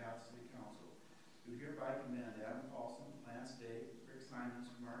 Iowa, on behalf of the City Council, do hereby commend Adam Paulson, Lance Day, Rick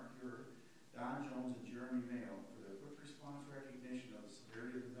Simons, Mark Buer, Don Jones, and Jeremy Mayo for their quick response recognition of the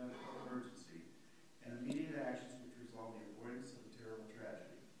severity of the medical emergency and immediate actions which result in the avoidance of a terrible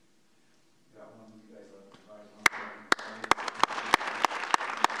tragedy. Got one of you guys up to 500.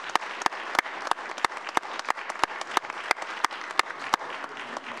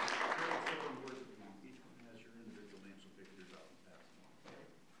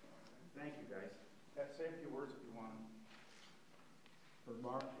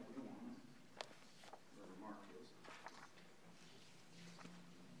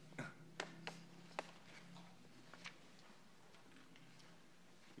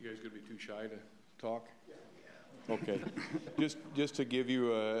 gonna be too shy to talk? Okay. Just to give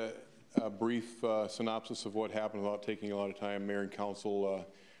you a brief synopsis of what happened without taking a lot of time, Mayor and Council,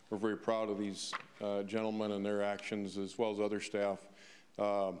 we're very proud of these gentlemen and their actions, as well as other staff.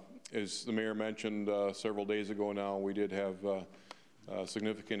 As the Mayor mentioned several days ago now, we did have a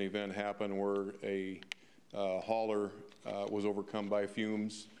significant event happen where a hauler was overcome by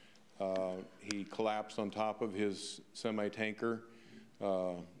fumes. He collapsed on top of his semi-tanker.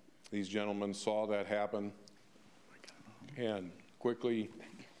 These gentlemen saw that happen and quickly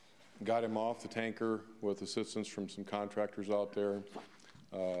got him off the tanker with assistance from some contractors out there,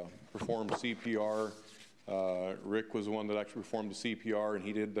 performed CPR. Rick was the one that actually performed the CPR, and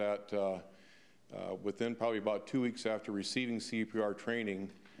he did that within probably about 2 weeks after receiving CPR training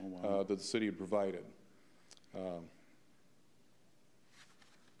that the city had provided. A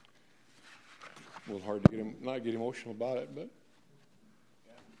little hard to not get emotional about it, but.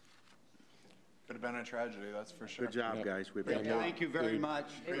 Could have been a tragedy, that's for sure. Good job, guys. Thank you very much.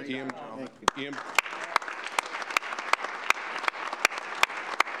 Great job.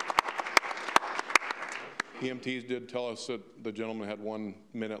 EMTs did tell us that the gentleman had 1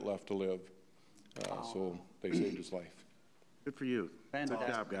 minute left to live, so they saved his life. Good for you. Good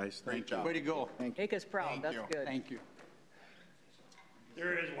job, guys. Great job. Way to go. Make us proud, that's good. Thank you.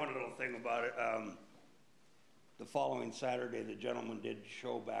 There is one little thing about it. The following Saturday, the gentleman did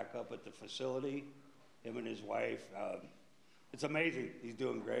show back up at the facility, him and his wife. It's amazing. He's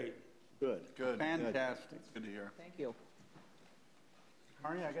doing great. Good. Good. Fantastic. It's good to hear. Thank you.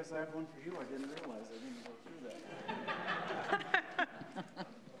 Marnie, I guess I have one for you. I didn't realize I didn't go through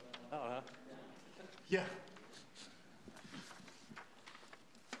that. Yeah.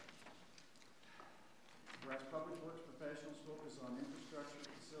 Whereas public works professionals focus on infrastructure,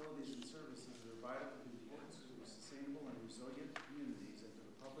 facilities, and services that are vital to the importance of sustainable and resilient communities and to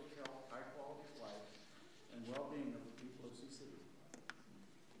the public health, high quality of life, and well-being of the people of Sioux City.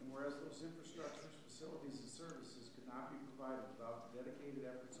 And whereas those infrastructures, facilities, and services could not be provided without the dedicated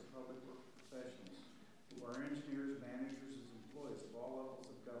efforts of public works professionals, who are engineers, managers, and employees of all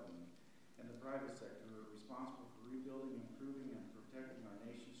levels of government and the private sector, who are responsible for rebuilding, improving, and protecting our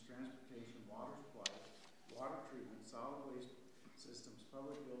nation's transportation, water supply, water treatment, solid waste systems,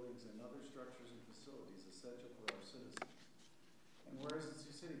 public buildings, and other structures and facilities essential for our citizens. And whereas in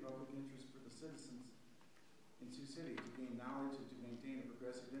Sioux City, public interest for the citizens in Sioux City to gain knowledge and to maintain a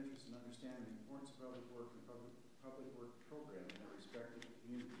progressive interest in understanding the importance of public work and public work program in their respective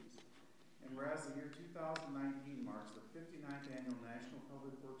communities. And whereas the year 2019 marks the 59th annual National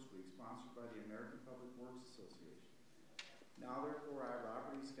Public Works Week sponsored by the American Public Works Association. Now therefore, I,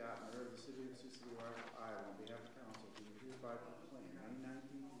 Robert E. Scott, Mayor of the City of Sioux City, Iowa, on behalf of Council, do hereby proclaim May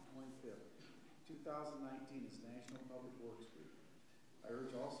 19th to 25th, 2019 as National Public Works Week. I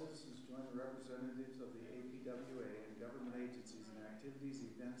urge all citizens to join the representatives of the APWA and government agencies in activities,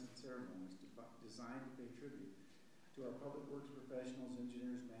 events, and ceremonies designed to pay tribute to our public works professionals,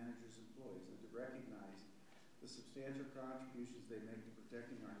 engineers, managers, employees, and to recognize the substantial contributions they make to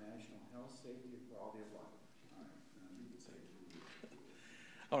protecting our national health, safety, and quality of life. All right, now you can say it.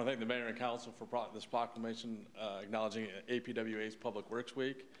 I want to thank the Mayor and Council for this proclamation acknowledging APWA's Public Works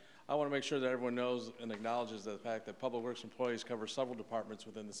Week. I want to make sure that everyone knows and acknowledges the fact that Public Works employees cover several departments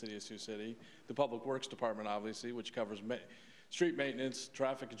within the City of Sioux City. The Public Works Department, obviously, which covers street maintenance,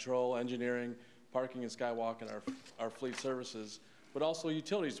 traffic control, engineering, parking and skywalk, and our fleet services, but also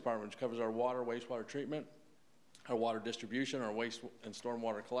Utilities Department, which covers our water, wastewater treatment, our water distribution, our waste and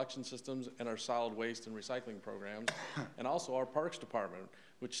stormwater collection systems, and our solid waste and recycling programs, and also our Parks Department,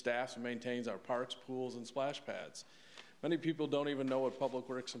 which staffs and maintains our parks, pools, and splash pads. Many people don't even know what Public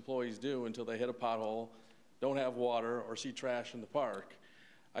Works employees do until they hit a pothole, don't have water, or see trash in the park.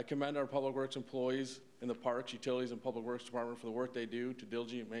 I commend our Public Works employees in the Parks, Utilities, and Public Works Department for the work they do to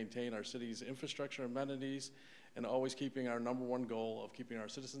diligently maintain our city's infrastructure and amenities, and always keeping our #1 goal of keeping our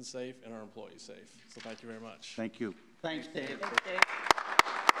citizens safe and our employees safe. So thank you very much. Thank you. Thanks, Dave. Thanks, Dave.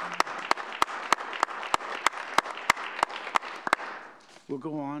 We'll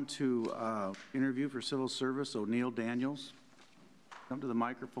go on to interview for civil service, O'Neill Daniels. Come to the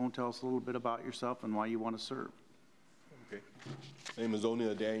microphone, tell us a little bit about yourself and why you want to serve. Okay. My name is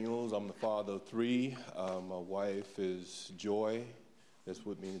O'Neill Daniels. I'm the father of 3. My wife is Joy, that's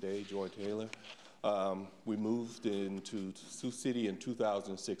with me today, Joy Taylor. We moved into Sioux City in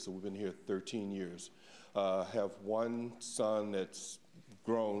 2006, so we've been here 13 years. Have 1 son that's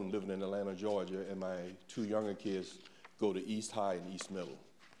grown, living in Atlanta, Georgia, and my 2 younger kids go to East High and East Middle.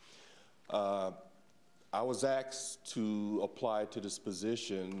 I was asked to apply to this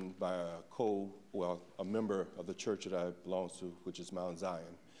position by a member of the church that I belong to, which is Mount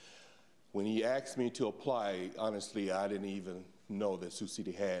Zion. When he asked me to apply, honestly, I didn't even know that Sioux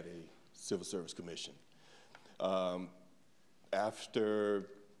City had a Civil Service Commission. After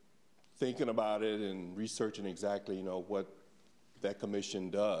thinking about it and researching exactly, what that commission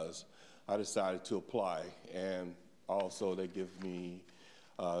does, I decided to apply. And also, they give me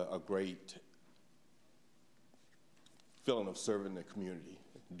a great feeling of serving the community,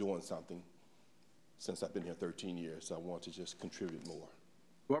 doing something. Since I've been here 13 years, I want to just contribute more.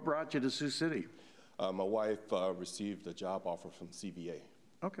 What brought you to Sioux City? My wife received a job offer from CVA.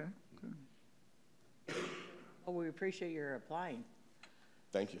 Okay, good. Well, we appreciate your applying.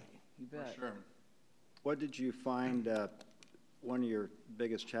 Thank you. You bet. Sure. What did you find one of your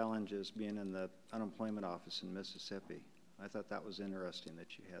biggest challenges being in the unemployment office in Mississippi? I thought that was interesting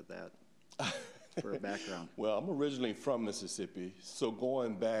that you had that for a background. Well, I'm originally from Mississippi, so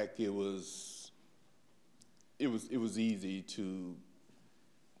going back, it was easy to,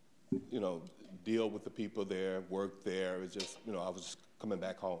 deal with the people there, work there. It was just, I was just coming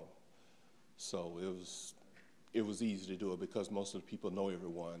back home. So it was easy to do it because most of the people know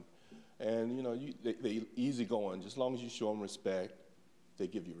everyone. And, they easy going. Just as long as you show them respect, they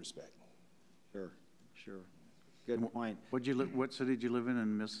give you respect. Sure. Good point. What city did you live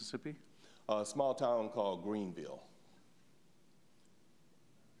in Mississippi? A small town called Greenville.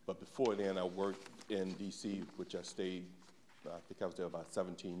 But before then, I worked in D.C., which I stayed, I think I was there about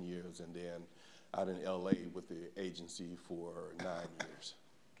 17 years, and then out in L.A. with the agency for 9 years.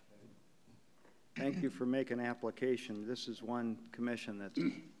 Thank you for making an application. This is one commission that's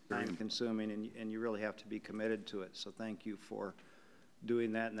time-consuming, and you really have to be committed to it. So thank you for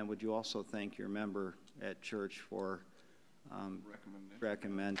doing that. And then would you also thank your member at church for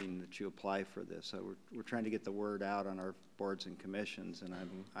recommending that you apply for this? We're trying to get the word out on our boards and commissions, and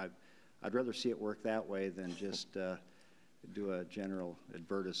I'd rather see it work that way than just do a general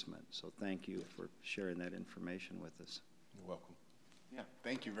advertisement. So thank you for sharing that information with us. You're welcome. Yeah,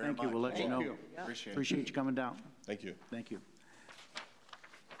 thank you very much. Thank you. We'll let you know. Appreciate you coming down. Thank you. Thank you.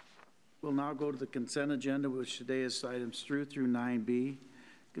 We'll now go to the consent agenda, which today is items through 9B.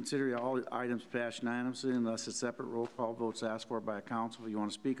 Consider all items passed unanimously unless a separate roll call vote is asked for by a council. If you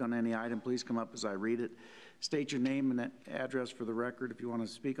want to speak on any item, please come up as I read it. State your name and address for the record. If you want to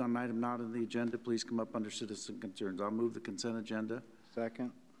speak on an item not on the agenda, please come up under citizen concerns. I'll move the consent agenda.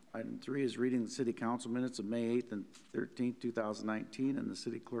 Second. Item 3 is reading the city council minutes of May 8th and 13th, 2019, and the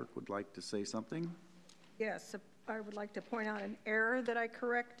city clerk would like to say something. Yes, I would like to point out an error that I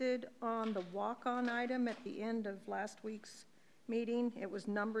corrected on the walk-on item at the end of last week's meeting. It was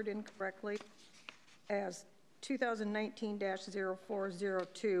numbered incorrectly as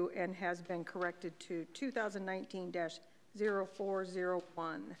 2019-0402 and has been corrected to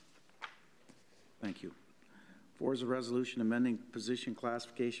 2019-0401. Thank you. 4 is a resolution amending position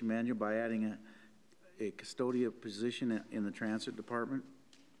classification manual by adding a custodial position in the transit department.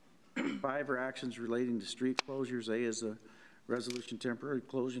 5 are actions relating to street closures. A is a resolution temporarily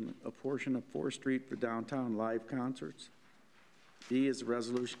closing a portion of 4th Street for downtown live concerts. D is a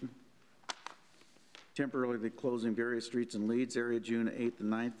resolution temporarily closing various streets in Leeds area June 8th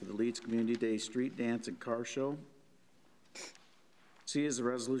and 9th for the Leeds Community Day Street Dance and Car Show. C is a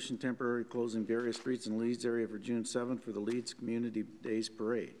resolution temporarily closing various streets in Leeds area for June 7th for the Leeds Community Days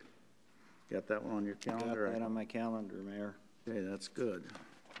Parade. Got that one on your calendar? Got that on my calendar, Mayor. Okay, that's good.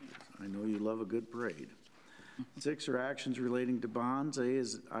 I know you love a good parade. 6 are actions relating to bonds. A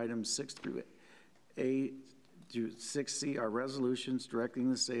is items 6 through A through 6C are resolutions directing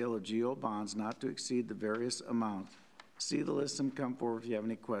the sale of GO bonds not to exceed the various amounts. See the list and come forward if you have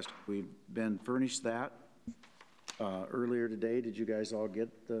any questions. We've been furnished that earlier today. Did you guys all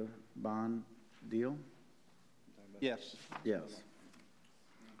get the bond deal? Yes. Yes.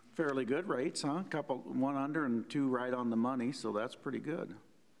 Fairly good rates, huh? Couple, 1 under and 2 right on the money, so that's pretty good.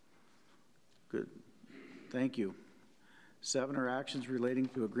 Good. Thank you. 7 are actions relating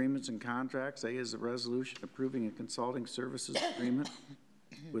to agreements and contracts. A is a resolution approving a consulting services agreement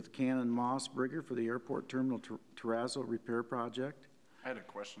with Cannon Moss Brigger for the airport terminal terrazzo repair project. I had a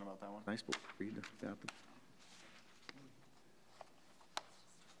question about that one. I spoke to read that.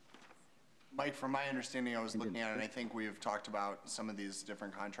 Mike, from my understanding, I was looking at it, and I think we've talked about some of these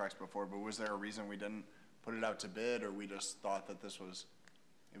different contracts before, but was there a reason we didn't put it out to bid, or we just thought that it was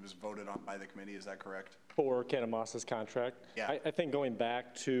voted on by the committee? Is that correct? For Canamossa's contract? Yeah. I think going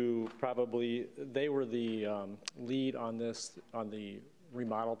back to probably, they were the lead on this, on the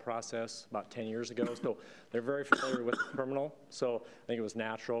remodel process about 10 years ago. So they're very familiar with the terminal. So I think it was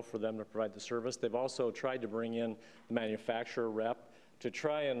natural for them to provide the service. They've also tried to bring in the manufacturer rep to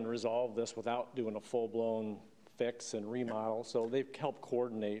try and resolve this without doing a full-blown fix and remodel. So they've helped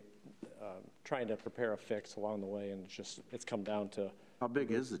coordinate trying to prepare a fix along the way, and it's come down to. How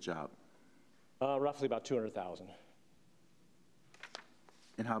big is the job? Roughly about 200,000.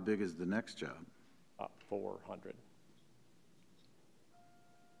 And how big is the next job? 400.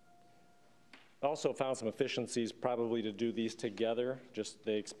 Also found some efficiencies probably to do these together. Just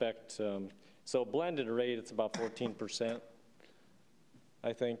they expect, so blended rate, it's about 14%.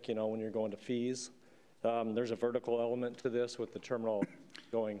 I think, when you're going to fees. There's a vertical element to this with the terminal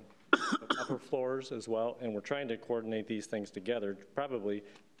going upper floors as well, and we're trying to coordinate these things together. Probably,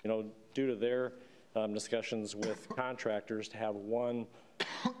 due to their discussions with contractors, to have one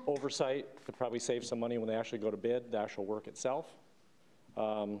oversight could probably save some money when they actually go to bid, the actual work itself.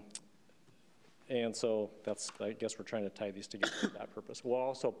 And so I guess we're trying to tie these together for that purpose. We'll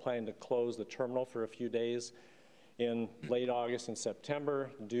also plan to close the terminal for a few days in late August and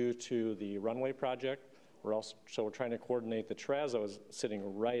September due to the runway project. So we're trying to coordinate. The Terrazzo is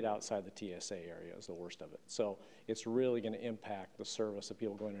sitting right outside the TSA area is the worst of it. So it's really going to impact the service of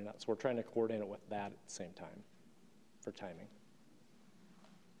people going in and out. So we're trying to coordinate it with that at the same time for timing.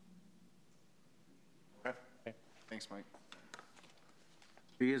 Okay. Thanks, Mike.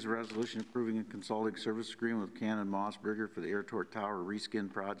 B is a resolution approving a consulting service agreement with Cannon Mossberger for the Airport Tower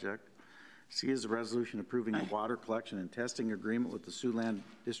reskin project. C is a resolution approving a water collection and testing agreement with the Siouxland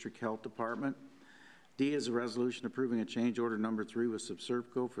District Health Department. D is a resolution approving a change order number 3 with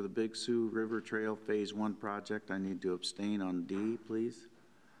Subservco for the Big Sioux River Trail Phase 1 project. I need to abstain on D, please.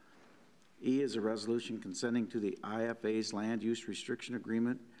 E is a resolution consenting to the IFA's land use restriction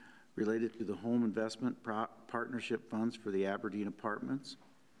agreement related to the home investment partnership funds for the Aberdeen Apartments.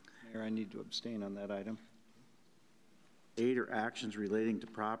 Mayor, I need to abstain on that item. 8 are actions relating to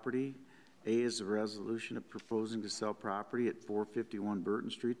property. A is a resolution of proposing to sell property at 451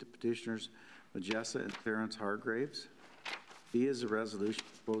 Burton Street to petitioners Majessa and Terrence Hargraves. B is a resolution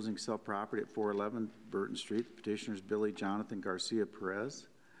proposing to sell property at 411 Burton Street to petitioners Billy Jonathan Garcia Perez.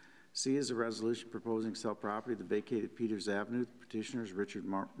 C is a resolution proposing to sell property at the vacated Peters Avenue to petitioners Richard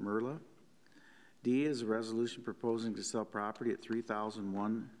Merla. D is a resolution proposing to sell property at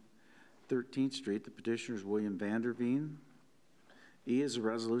 3001 13th Street to petitioners William Vanderveen. E is a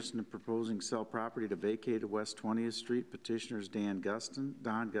resolution proposing to sell property to vacated West 20th Street petitioners Don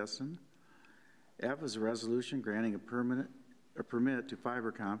Guston. F is a resolution granting a permit to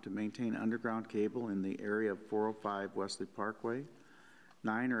Fibercom to maintain underground cable in the area of 405 Wesley Parkway.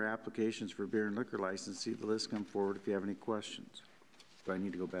 9 are applications for beer and liquor license. See the list come forward if you have any questions. Do I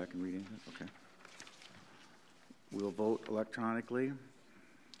need to go back and read anything? Okay. We'll vote electronically.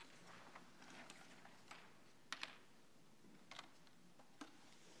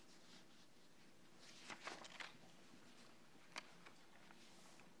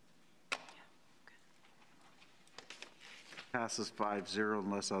 Passes 5-0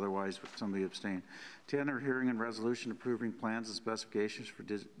 unless otherwise somebody abstain. 10 are hearing and resolution approving plans and specifications for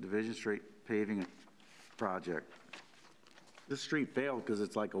Division Street paving project. This street failed because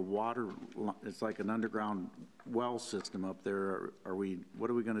it's like it's like an underground well system up there. What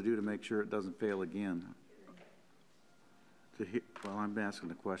are we going to do to make sure it doesn't fail again? Well, I'm asking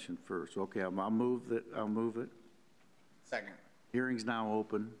the question first. Okay, I'll move it. Second. Hearing's now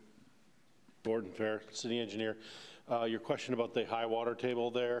open. Gordon Fair, city engineer. Your question about the high water table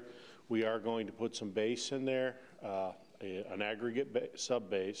there, we are going to put some base in there, an aggregate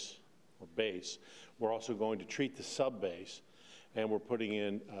sub-base or base. We're also going to treat the sub-base, and we're putting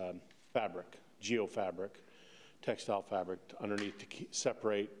in fabric, geofabric, textile fabric underneath to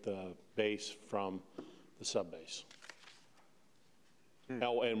separate the base from the sub-base. Okay.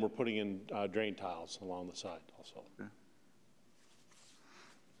 Oh, and we're putting in drain tiles along the side also. Okay.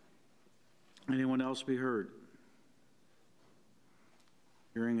 Anyone else be heard?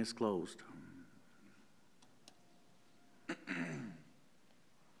 Hearing is closed.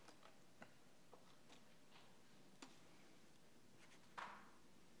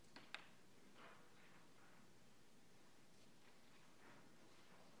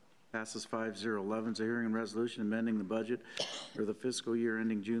 Passes 5-0. 11 is a hearing and resolution amending the budget for the fiscal year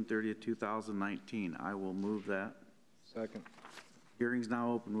ending June 30th, 2019. I will move that. Second. Hearing's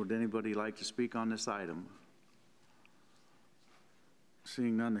now open. Would anybody like to speak on this item?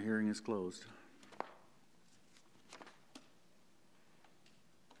 Seeing none, the hearing is closed.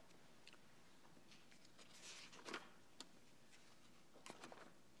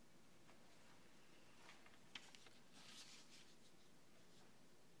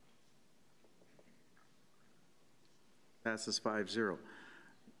 Passes 5-0.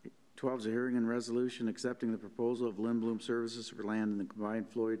 12 is a hearing and resolution accepting the proposal of Lindblom Services for land in the combined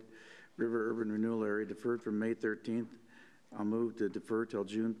Floyd River Urban Renewal Area deferred from May 13th I'll move to defer till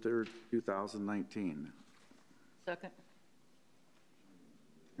June 3rd, 2019. Second.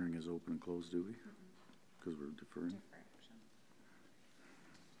 Hearing is open and closed, do we? Because we're deferring.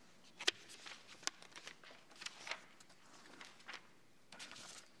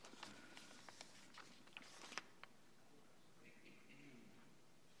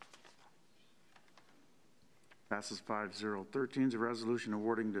 Passes 5-0. 13 is a resolution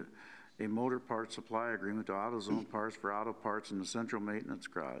awarding a motor parts supply agreement to AutoZone Parts for auto parts in the central maintenance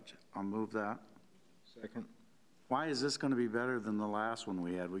garage. I'll move that. Second. Why is this going to be better than the last one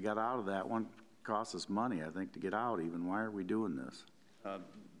we had? We got out of that one, cost us money, I think, to get out even. Why are we doing this?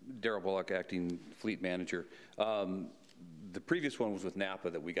 Darrell Bullock, acting fleet manager. The previous one was with Napa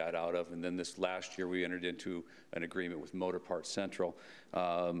that we got out of, and then this last year we entered into an agreement with Motor Parts Central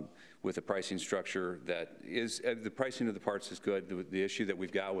with a pricing structure that is, the pricing of the parts is good. The issue that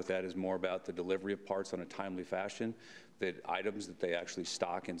we've got with that is more about the delivery of parts on a timely fashion, the items that they actually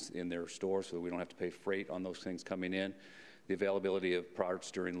stock in their store so that we don't have to pay freight on those things coming in, the availability of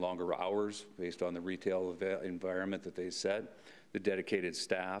parts during longer hours based on the retail environment that they set, the dedicated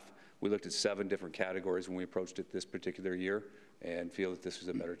staff. We looked at 7 different categories when we approached it this particular year and feel that this is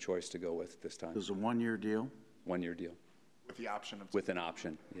a better choice to go with this time. It was a one-year deal? One-year deal. With the option of... With an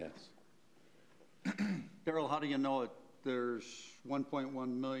option, yes. Darrell, how do you know it? There's 1.1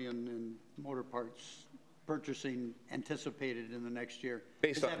 million in motor parts purchasing anticipated in the next year.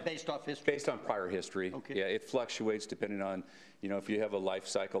 Is that based off history? Based on prior history. Okay. Yeah, it fluctuates depending on, you know, if you have a life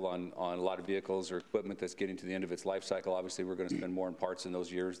cycle on a lot of vehicles or equipment that's getting to the end of its life cycle, obviously we're going to spend more on parts in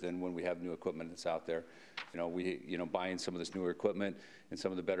those years than when we have new equipment that's out there. Buying some of this newer equipment and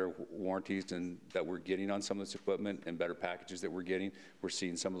some of the better warranties and that we're getting on some of this equipment and better packages that we're getting, we're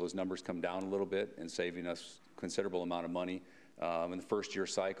seeing some of those numbers come down a little bit and saving us considerable amount of money. In the first year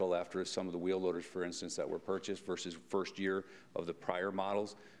cycle, after some of the wheel loaders, for instance, that were purchased versus first year of the prior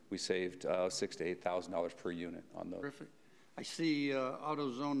models, we saved $6,000 to $8,000 per unit on those. Terrific. I see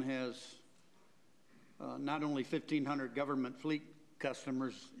AutoZone has not only 1,500 government fleet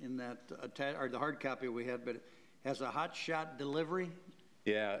customers in that, or the hard copy we had, but it has a hot shot delivery.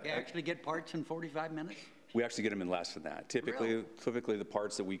 Yeah. You actually get parts in 45 minutes? We actually get them in less than that. Typically the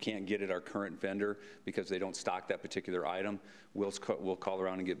parts that we can't get at our current vendor because they don't stock that particular item, we'll call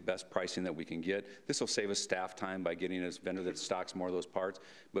around and get best pricing that we can get. This will save us staff time by getting a vendor that stocks more of those parts.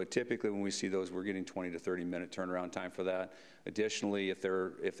 But typically when we see those, we're getting 20 to 30 minute turnaround time for that. Additionally, if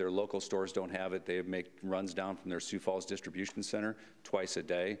their local stores don't have it, they make runs down from their Sioux Falls distribution center twice a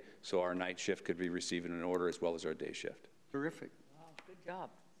day. So our night shift could be receiving an order as well as our day shift. Terrific. Wow, good job.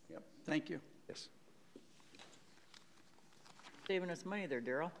 Yep. Thank you. Yes. Saving us money there,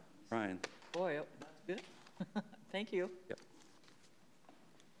 Darrell. Ryan. Boy, that's good. Thank you. Yep.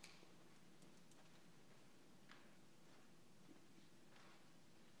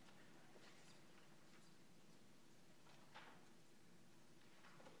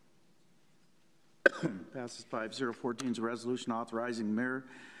 Passes 5-0. 14 is a resolution authorizing the mayor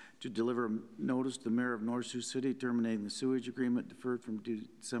to deliver a notice to the mayor of North Sioux City terminating the sewage agreement deferred from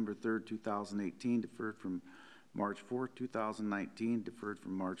December 3rd, 2018, deferred from March 4th, 2019, deferred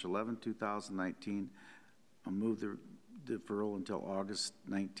from March 11th, 2019. I'll move the deferral until August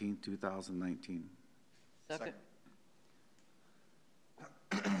 19th, 2019. Second.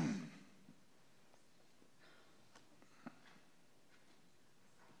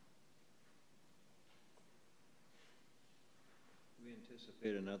 We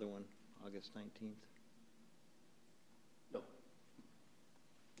anticipate another one, August 19th? No.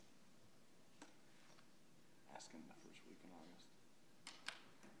 Asking the first week in August.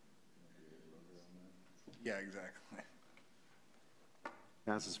 Yeah, exactly.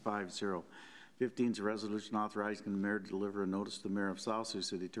 Passes 5-0. 15 is a resolution authorizing the mayor to deliver a notice to the mayor of South Sioux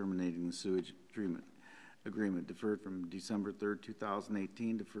City terminating the sewage treatment agreement deferred from December 3rd,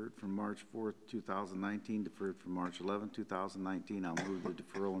 2018, deferred from March 4th, 2019, deferred from March 11th, 2019. I'll move the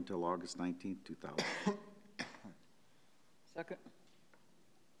deferral until August 19th, 2000. Second.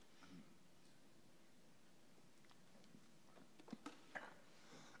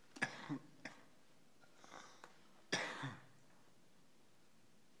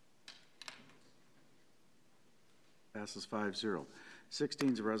 Passes 5-0.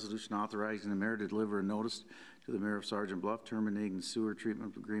 16 is a resolution authorizing the mayor to deliver a notice to the mayor of Sergeant Bluff terminating the sewer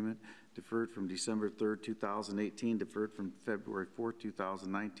treatment agreement deferred from December 3rd, 2018, deferred from February 4th,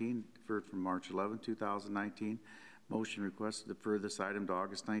 2019, deferred from March 11th, 2019. Motion requested to defer this item to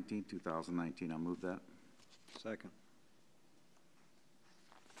August 19th, 2019. I'll move that. Second.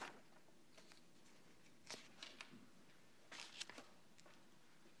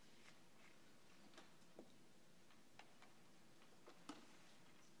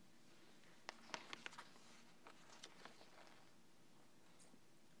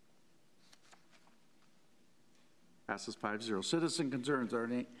 Passes 5-0. Citizen concerns. Are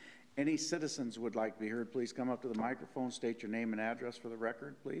any citizens would like to be heard, please come up to the microphone, state your name and address for the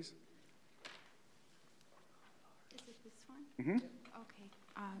record, please. Is it this one? Okay.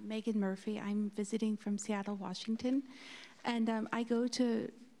 Megan Murphy. I'm visiting from Seattle, Washington. And I go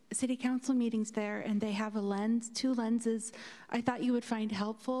to city council meetings there, and they have a lens, 2 lenses I thought you would find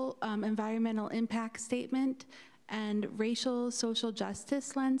helpful, environmental impact statement and racial social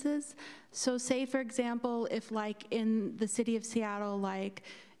justice lenses. So say, for example, if like in the city of Seattle, like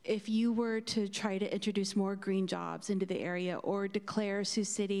if you were to try to introduce more green jobs into the area or declare Sioux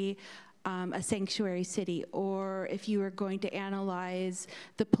City a sanctuary city, or if you were going to analyze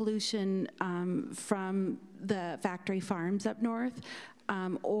the pollution from the factory farms up north,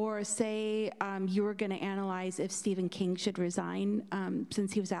 or say you were going to analyze if Stephen King should resign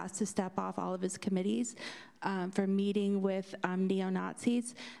since he was asked to step off all of his committees for meeting with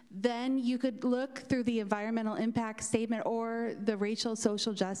neo-Nazis, then you could look through the environmental impact statement or the racial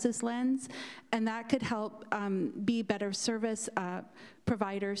social justice lens, and that could help be better service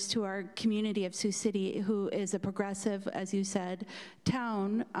providers to our community of Sioux City, who is a progressive, as you said,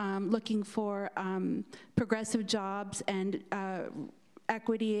 town looking for progressive jobs and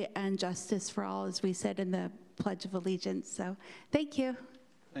equity and justice for all, as we said in the Pledge of Allegiance. So thank you.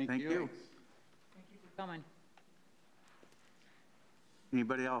 Thank you. Thank you for coming.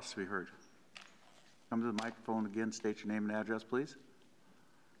 Anybody else to be heard? Come to the microphone again, state your name and address, please.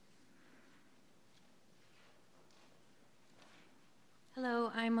 Hello,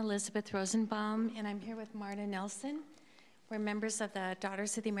 I'm Elizabeth Rosenbaum, and I'm here with Marta Nelson. We're members of the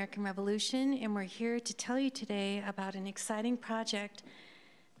Daughters of the American Revolution, and we're here to tell you today about an exciting project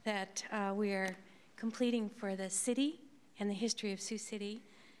that we're completing for the city and the history of Sioux City.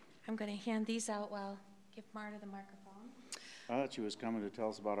 I'm going to hand these out while give Marta the microphone. I thought she was coming to tell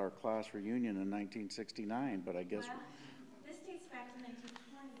us about our class reunion in 1969, but I guess... Well, this dates back to 1920.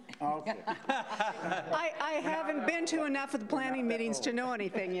 Okay. I haven't been to enough of the planning meetings to know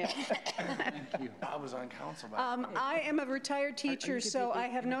anything yet. Thank you. I was on council back I am a retired teacher, so I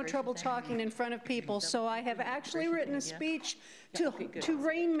have no trouble talking in front of people. So I have actually written a speech to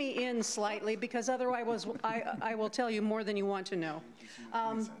rein me in slightly, because otherwise I will tell you more than you want to know.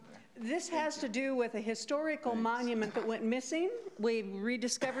 This has to do with a historical monument that went missing. We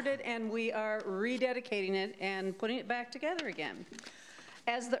rediscovered it, and we are rededicating it and putting it back together again.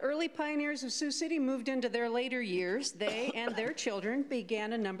 As the early pioneers of Sioux City moved into their later years, they and their children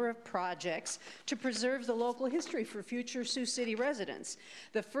began a number of projects to preserve the local history for future Sioux City residents.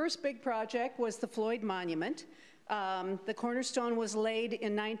 The first big project was the Floyd Monument. The cornerstone was laid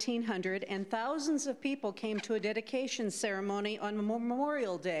in 1900, and thousands of people came to a dedication ceremony on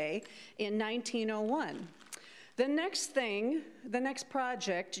Memorial Day in 1901. The next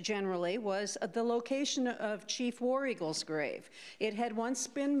project generally was the location of Chief War Eagle's grave. It had once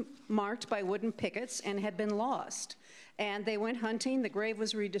been marked by wooden pickets and had been lost. And they went hunting, the grave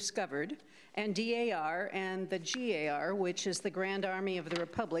was rediscovered, and DAR and the GAR, which is the Grand Army of the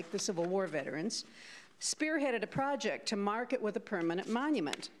Republic, the Civil War veterans, spearheaded a project to mark it with a permanent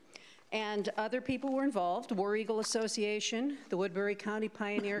monument. And other people were involved: War Eagle Association, the Woodbury County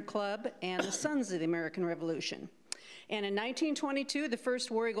Pioneer Club, and the Sons of the American Revolution. And in 1922, the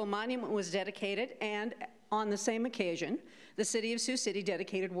first War Eagle Monument was dedicated, and on the same occasion, the city of Sioux City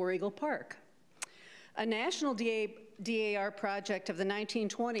dedicated War Eagle Park. A national DAR project of the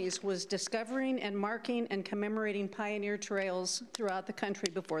 1920s was discovering and marking and commemorating pioneer trails throughout the country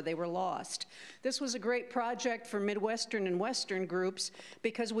before they were lost. This was a great project for Midwestern and Western groups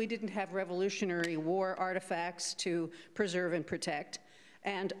because we didn't have Revolutionary War artifacts to preserve and protect.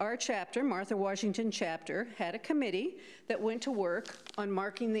 And our chapter, Martha Washington chapter, had a committee that went to work on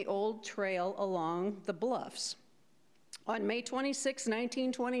marking the old trail along the bluffs. On May 26,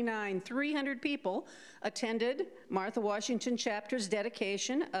 1929, 300 people attended Martha Washington Chapter's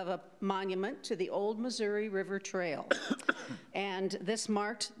dedication of a monument to the old Missouri River Trail. And this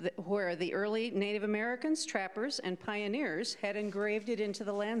marked where the early Native Americans, trappers, and pioneers had engraved it into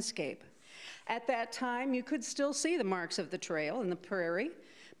the landscape. At that time, you could still see the marks of the trail in the prairie,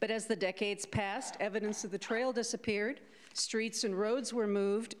 but as the decades passed, evidence of the trail disappeared, streets and roads were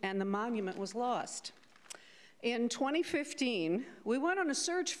moved, and the monument was lost. In 2015, we went on a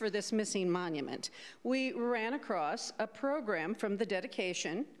search for this missing monument. We ran across a program from the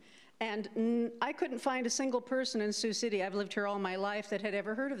dedication, and I couldn't find a single person in Sioux City, I've lived here all my life, that had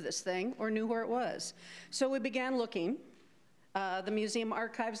ever heard of this thing or knew where it was. So we began looking. The museum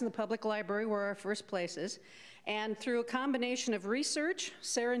archives and the public library were our first places. And through a combination of research,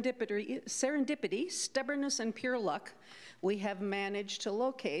 serendipity, stubbornness, and pure luck, we have managed to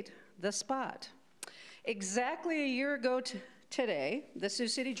locate the spot. Exactly a year ago today, the Sioux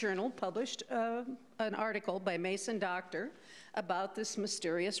City Journal published an article by Mason Doctor about this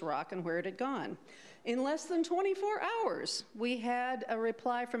mysterious rock and where it had gone. In less than 24 hours, we had a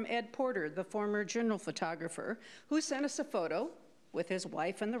reply from Ed Porter, the former journal photographer, who sent us a photo with his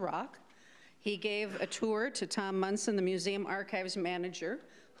wife and the rock. He gave a tour to Tom Munson, the museum archives manager,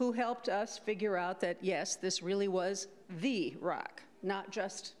 who helped us figure out that, yes, this really was the rock, not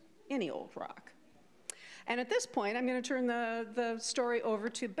just any old rock. And at this point, I'm going to turn the story over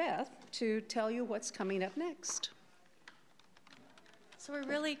to Beth to tell you what's coming up next. So we're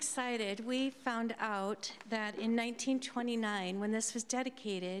really excited. We found out that in 1929, when this was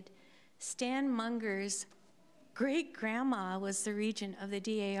dedicated, Stan Munger's great-grandma was the regent of the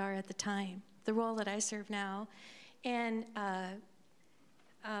DAR at the time, the role that I serve now. And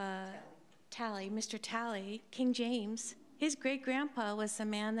Mr. Talley, King James, his great-grandpa was the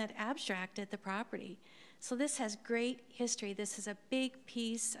man that abstracted the property. So this has great history. This is a big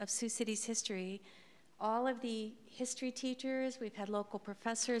piece of Sioux City's history. All of the history teachers, we've had local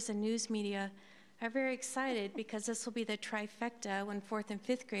professors and news media are very excited because this will be the trifecta when 4th and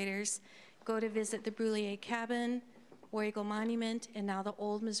 5th graders go to visit the Brullier Cabin, War Eagle Monument, and now the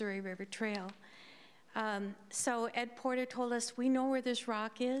Old Missouri River Trail. So Ed Porter told us, we know where this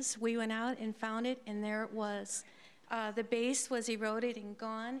rock is. We went out and found it, and there it was. The base was eroded and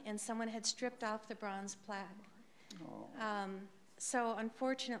gone, and someone had stripped off the bronze plaque. So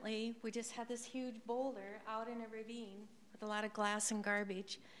unfortunately, we just had this huge boulder out in a ravine with a lot of glass and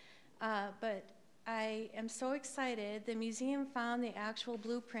garbage. But I am so excited. The museum found the actual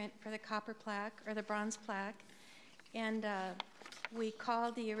blueprint for the copper plaque or the bronze plaque, and we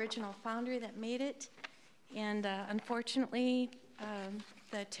called the original foundry that made it. And unfortunately,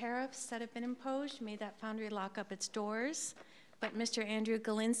 the tariffs that have been imposed made that foundry lock up its doors. But Mr. Andrew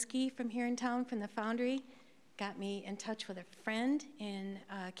Galinsky from here in town, from the foundry, got me in touch with a friend in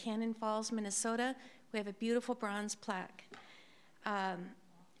Cannon Falls, Minnesota. We have a beautiful bronze plaque.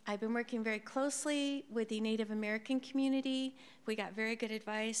 I've been working very closely with the Native American community. We got very good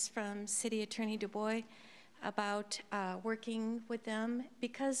advice from City Attorney Du Bois about working with them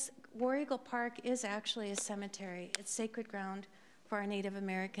because War Eagle Park is actually a cemetery. It's sacred ground for our Native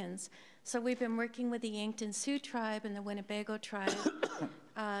Americans. So we've been working with the Yankton Sioux tribe and the Winnebago tribe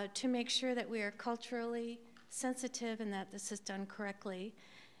to make sure that we are culturally sensitive and that this is done correctly.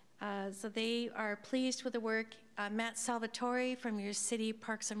 So they are pleased with the work. Matt Salvatore from your city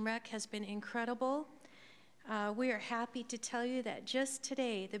Parks and Rec has been incredible. We are happy to tell you that just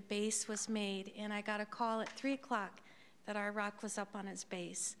today the base was made, and I got a call at 3 o'clock that our rock was up on its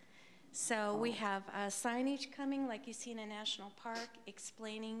base. So we have signage coming like you see in a national park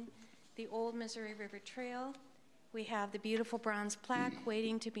explaining the old Missouri River Trail. We have the beautiful bronze plaque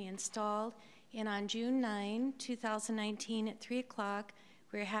waiting to be installed. And on June 9, 2019 at 3 o'clock,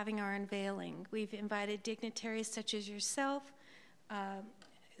 we're having our unveiling. We've invited dignitaries such as yourself.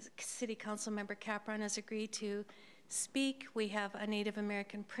 City Council Member Capron has agreed to speak. We have a Native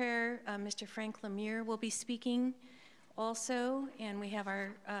American prayer. Mr. Frank Lemire will be speaking also, and we have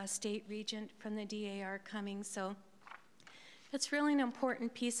our state regent from the DAR coming. So it's really an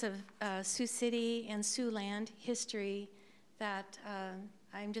important piece of Sioux City and Sioux land history that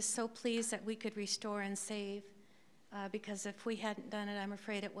I'm just so pleased that we could restore and save, because if we hadn't done it, I'm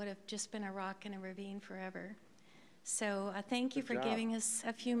afraid it would have just been a rock in a ravine forever. So thank you for giving us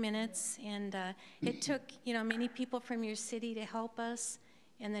a few minutes, and it took many people from your city to help us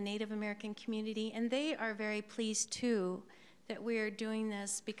in the Native American community, and they are very pleased too that we are doing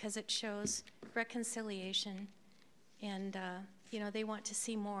this because it shows reconciliation, and they want to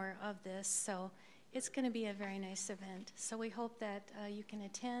see more of this. So it's going to be a very nice event. So we hope that you can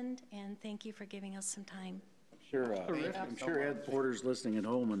attend, and thank you for giving us some time. Sure, I'm sure Ed Porter's listening at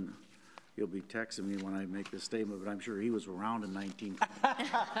home, and he'll be texting me when I make this statement, but I'm sure he was around in 1920.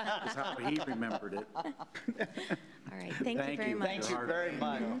 That's how he remembered it. All right, thank you very much. Thank you very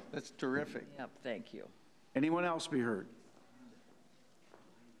much. That's terrific. Yep, thank you. Anyone else be heard?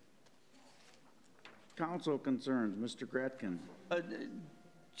 Council concerns, Mr. Gretkin.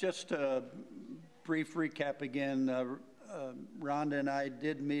 Just a brief recap again. Rhonda and I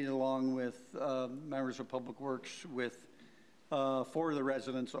did meet along with members of Public Works with 4 of the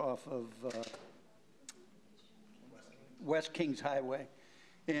residents off of West Kings Highway,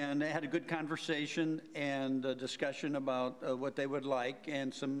 and they had a good conversation and a discussion about what they would like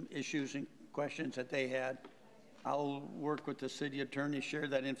and some issues and questions that they had. I'll work with the city attorney, share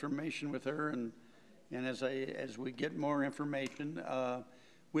that information with her, and as we get more information,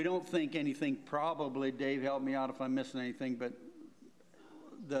 we don't think anything, probably, Dave, help me out if I'm missing anything, but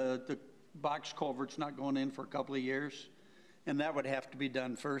the box culvert's not going in for a couple of years. And that would have to be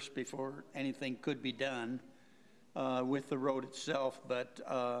done first before anything could be done with the road itself. But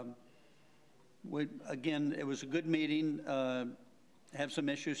again, it was a good meeting. Have some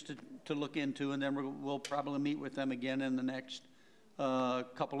issues to look into, and then we'll probably meet with them again in the next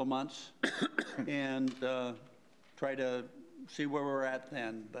couple of months and try to see where we're at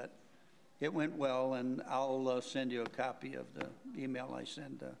then. But it went well, and I'll send you a copy of the email I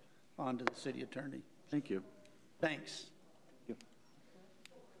send on to the city attorney. Thank you. Thanks.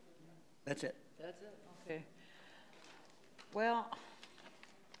 That's it. That's it? Okay. Well,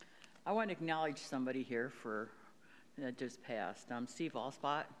 I want to acknowledge somebody here for that just passed. Steve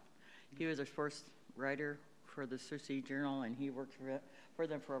Allspot. He was our sports writer for the Sioux Journal, and he worked for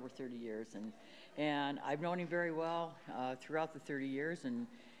them for over 30 years. And I've known him very well throughout the 30 years, and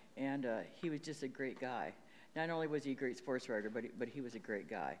he was just a great guy. Not only was he a great sports writer, but he was a great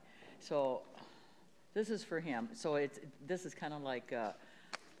guy. So this is for him. So this is kind of like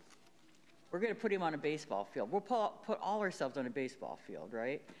we're going to put him on a baseball field. We'll put all ourselves on a baseball field,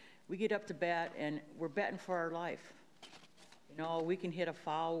 right? We get up to bat, and we're betting for our life. You know, we can hit a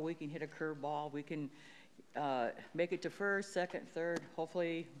foul, we can hit a curveball, we can make it to first, second, third.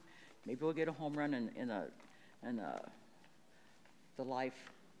 Hopefully, maybe we'll get a home run in the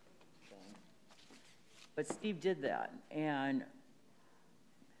life thing. But Steve did that, and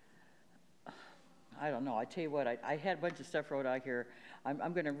I don't know. I tell you what, I had a bunch of stuff wrote out here.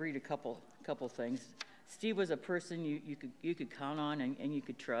 I'm going to read a couple things. Steve was a person you could count on and you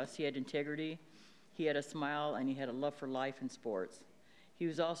could trust. He had integrity, he had a smile, and he had a love for life and sports. He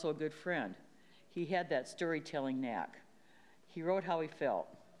was also a good friend. He had that storytelling knack. He wrote how he felt.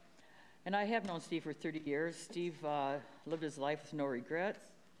 And I have known Steve for 30 years. Steve lived his life with no regrets.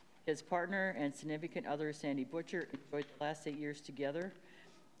 His partner and significant other, Sandy Butcher, enjoyed the last 8 years together.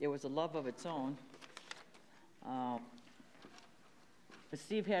 It was a love of its own. When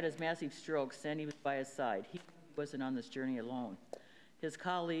Steve had his massive stroke, Sandy was by his side. He wasn't on this journey alone. His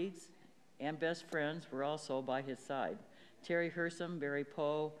colleagues and best friends were also by his side. Terry Hersom, Barry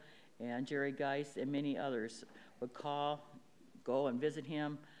Poe, and Jerry Geist, and many others would go and visit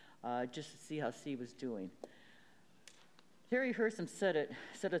him just to see how Steve was doing. Terry Hersom said it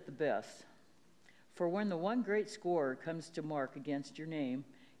the best. For when the one great scorer comes to mark against your name,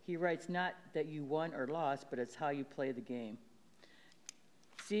 he writes not that you won or lost, but it's how you play the game.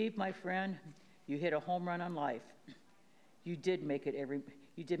 Steve, my friend, you hit a home run on life. You did make every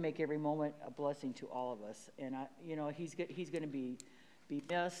moment a blessing to all of us. And he's going to be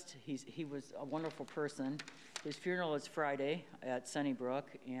missed. He was a wonderful person. His funeral is Friday at Sunnybrook,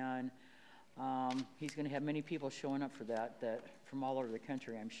 and he's going to have many people showing up for that from all over the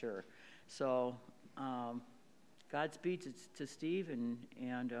country, I'm sure. So Godspeed to Steve, and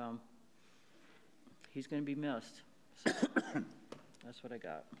he's going to be missed. So that's what I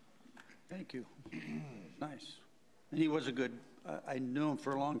got. Thank you. Nice. And he was a good, I knew him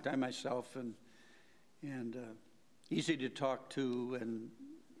for a long time myself, and easy to talk to, and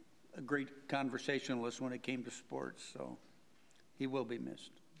a great conversationalist when it came to sports, so he will be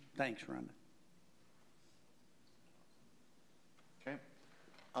missed. Thanks, Rhonda. Okay.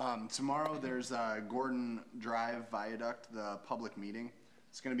 Tomorrow there's Gordon Drive Viaduct, the public meeting.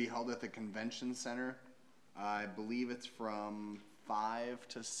 It's going to be held at the convention center. I believe it's from 5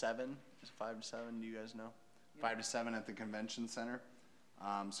 to 7. Is it 5 to 7? Do you guys know? Yeah. 5 to 7 at the convention center.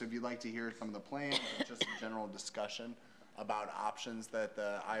 So if you'd like to hear some of the plans, just a general discussion about options that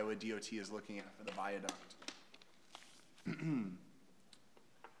the Iowa DOT is looking at for the viaduct.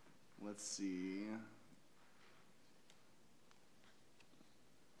 Let's see.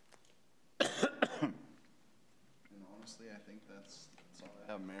 And honestly, I think that's all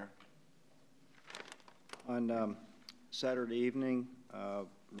I have, Mayor. On Saturday evening,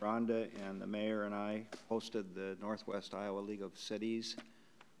 Rhonda and the mayor and I hosted the Northwest Iowa League of Cities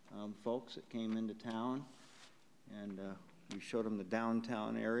folks that came into town, and we showed them the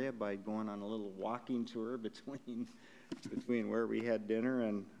downtown area by going on a little walking tour between where we had dinner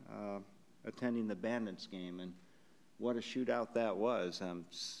and attending the Bandits game. And what a shootout that was.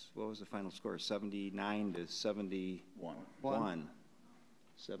 What was the final score? 79 to 71.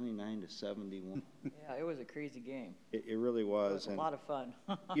 79 to 71. Yeah, it was a crazy game. It really was. It was a lot of fun.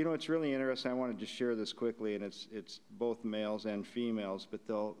 You know, it's really interesting. I want to just share this quickly, and it's both males and females, but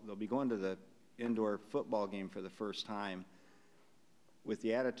they'll be going to the indoor football game for the first time with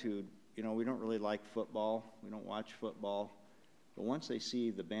the attitude, you know, we don't really like football. We don't watch football. But once they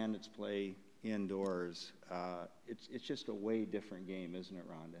see the Bandits play indoors, it's just a way different game, isn't it,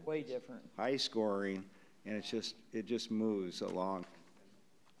 Rhonda? Way different. High scoring, and it just moves along.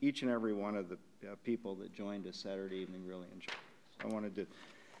 each and every one of the people that joined us Saturday evening really enjoyed it. So I wanted to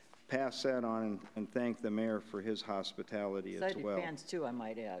pass that on and thank the mayor for his hospitality as well. Excited fans too, I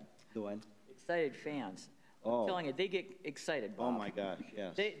might add. The what? Excited fans. Oh. I'm telling you, they get excited, Bob. Oh, my gosh,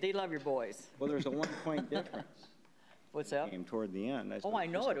 yes. They love your boys. Well, there's a 1-point difference. What's that? Came toward the end. Oh, I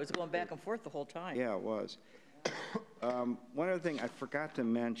know it. It was going back and forth the whole time. Yeah, it was. One other thing I forgot to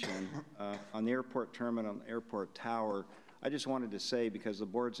mention, on the airport terminal, airport tower, I just wanted to say, because the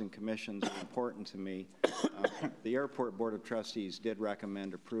boards and commissions are important to me, the Airport Board of Trustees did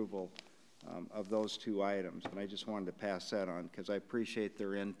recommend approval of those 2 items, and I just wanted to pass that on, because I appreciate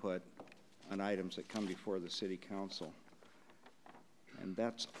their input on items that come before the City Council. And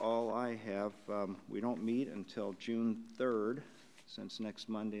that's all I have. We don't meet until June 3rd, since next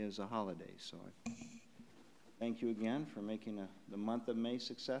Monday is a holiday, so I thank you again for making the month of May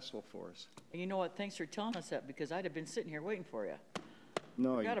successful for us. And you know what? Thanks for telling us that, because I'd have been sitting here waiting for you.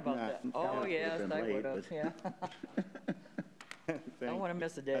 No, Forgot about that. Oh, yes, I would have, yeah. I don't want to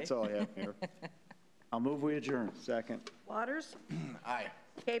miss a day. That's all I have, Mayor. I'll move we adjourn. Second. Waters? Aye.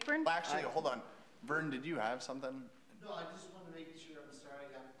 Capron? Well, actually, hold on. Vern, did you have something? No, I just want to make sure, I'm sorry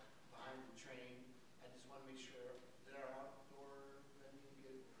I got behind the train. I just want to make sure that our outdoor venue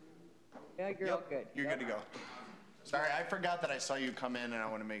get approved. Yeah, you're all good. You're good to go. Sorry, I forgot that I saw you come in, and I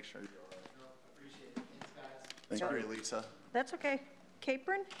want to make sure you're all right. No, I appreciate it. Thanks, guys. Sorry, Lisa. That's okay.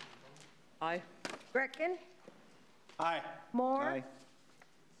 Capron? Aye. Gretkin? Aye. Moore? Aye.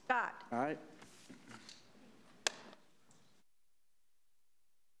 Scott? All right.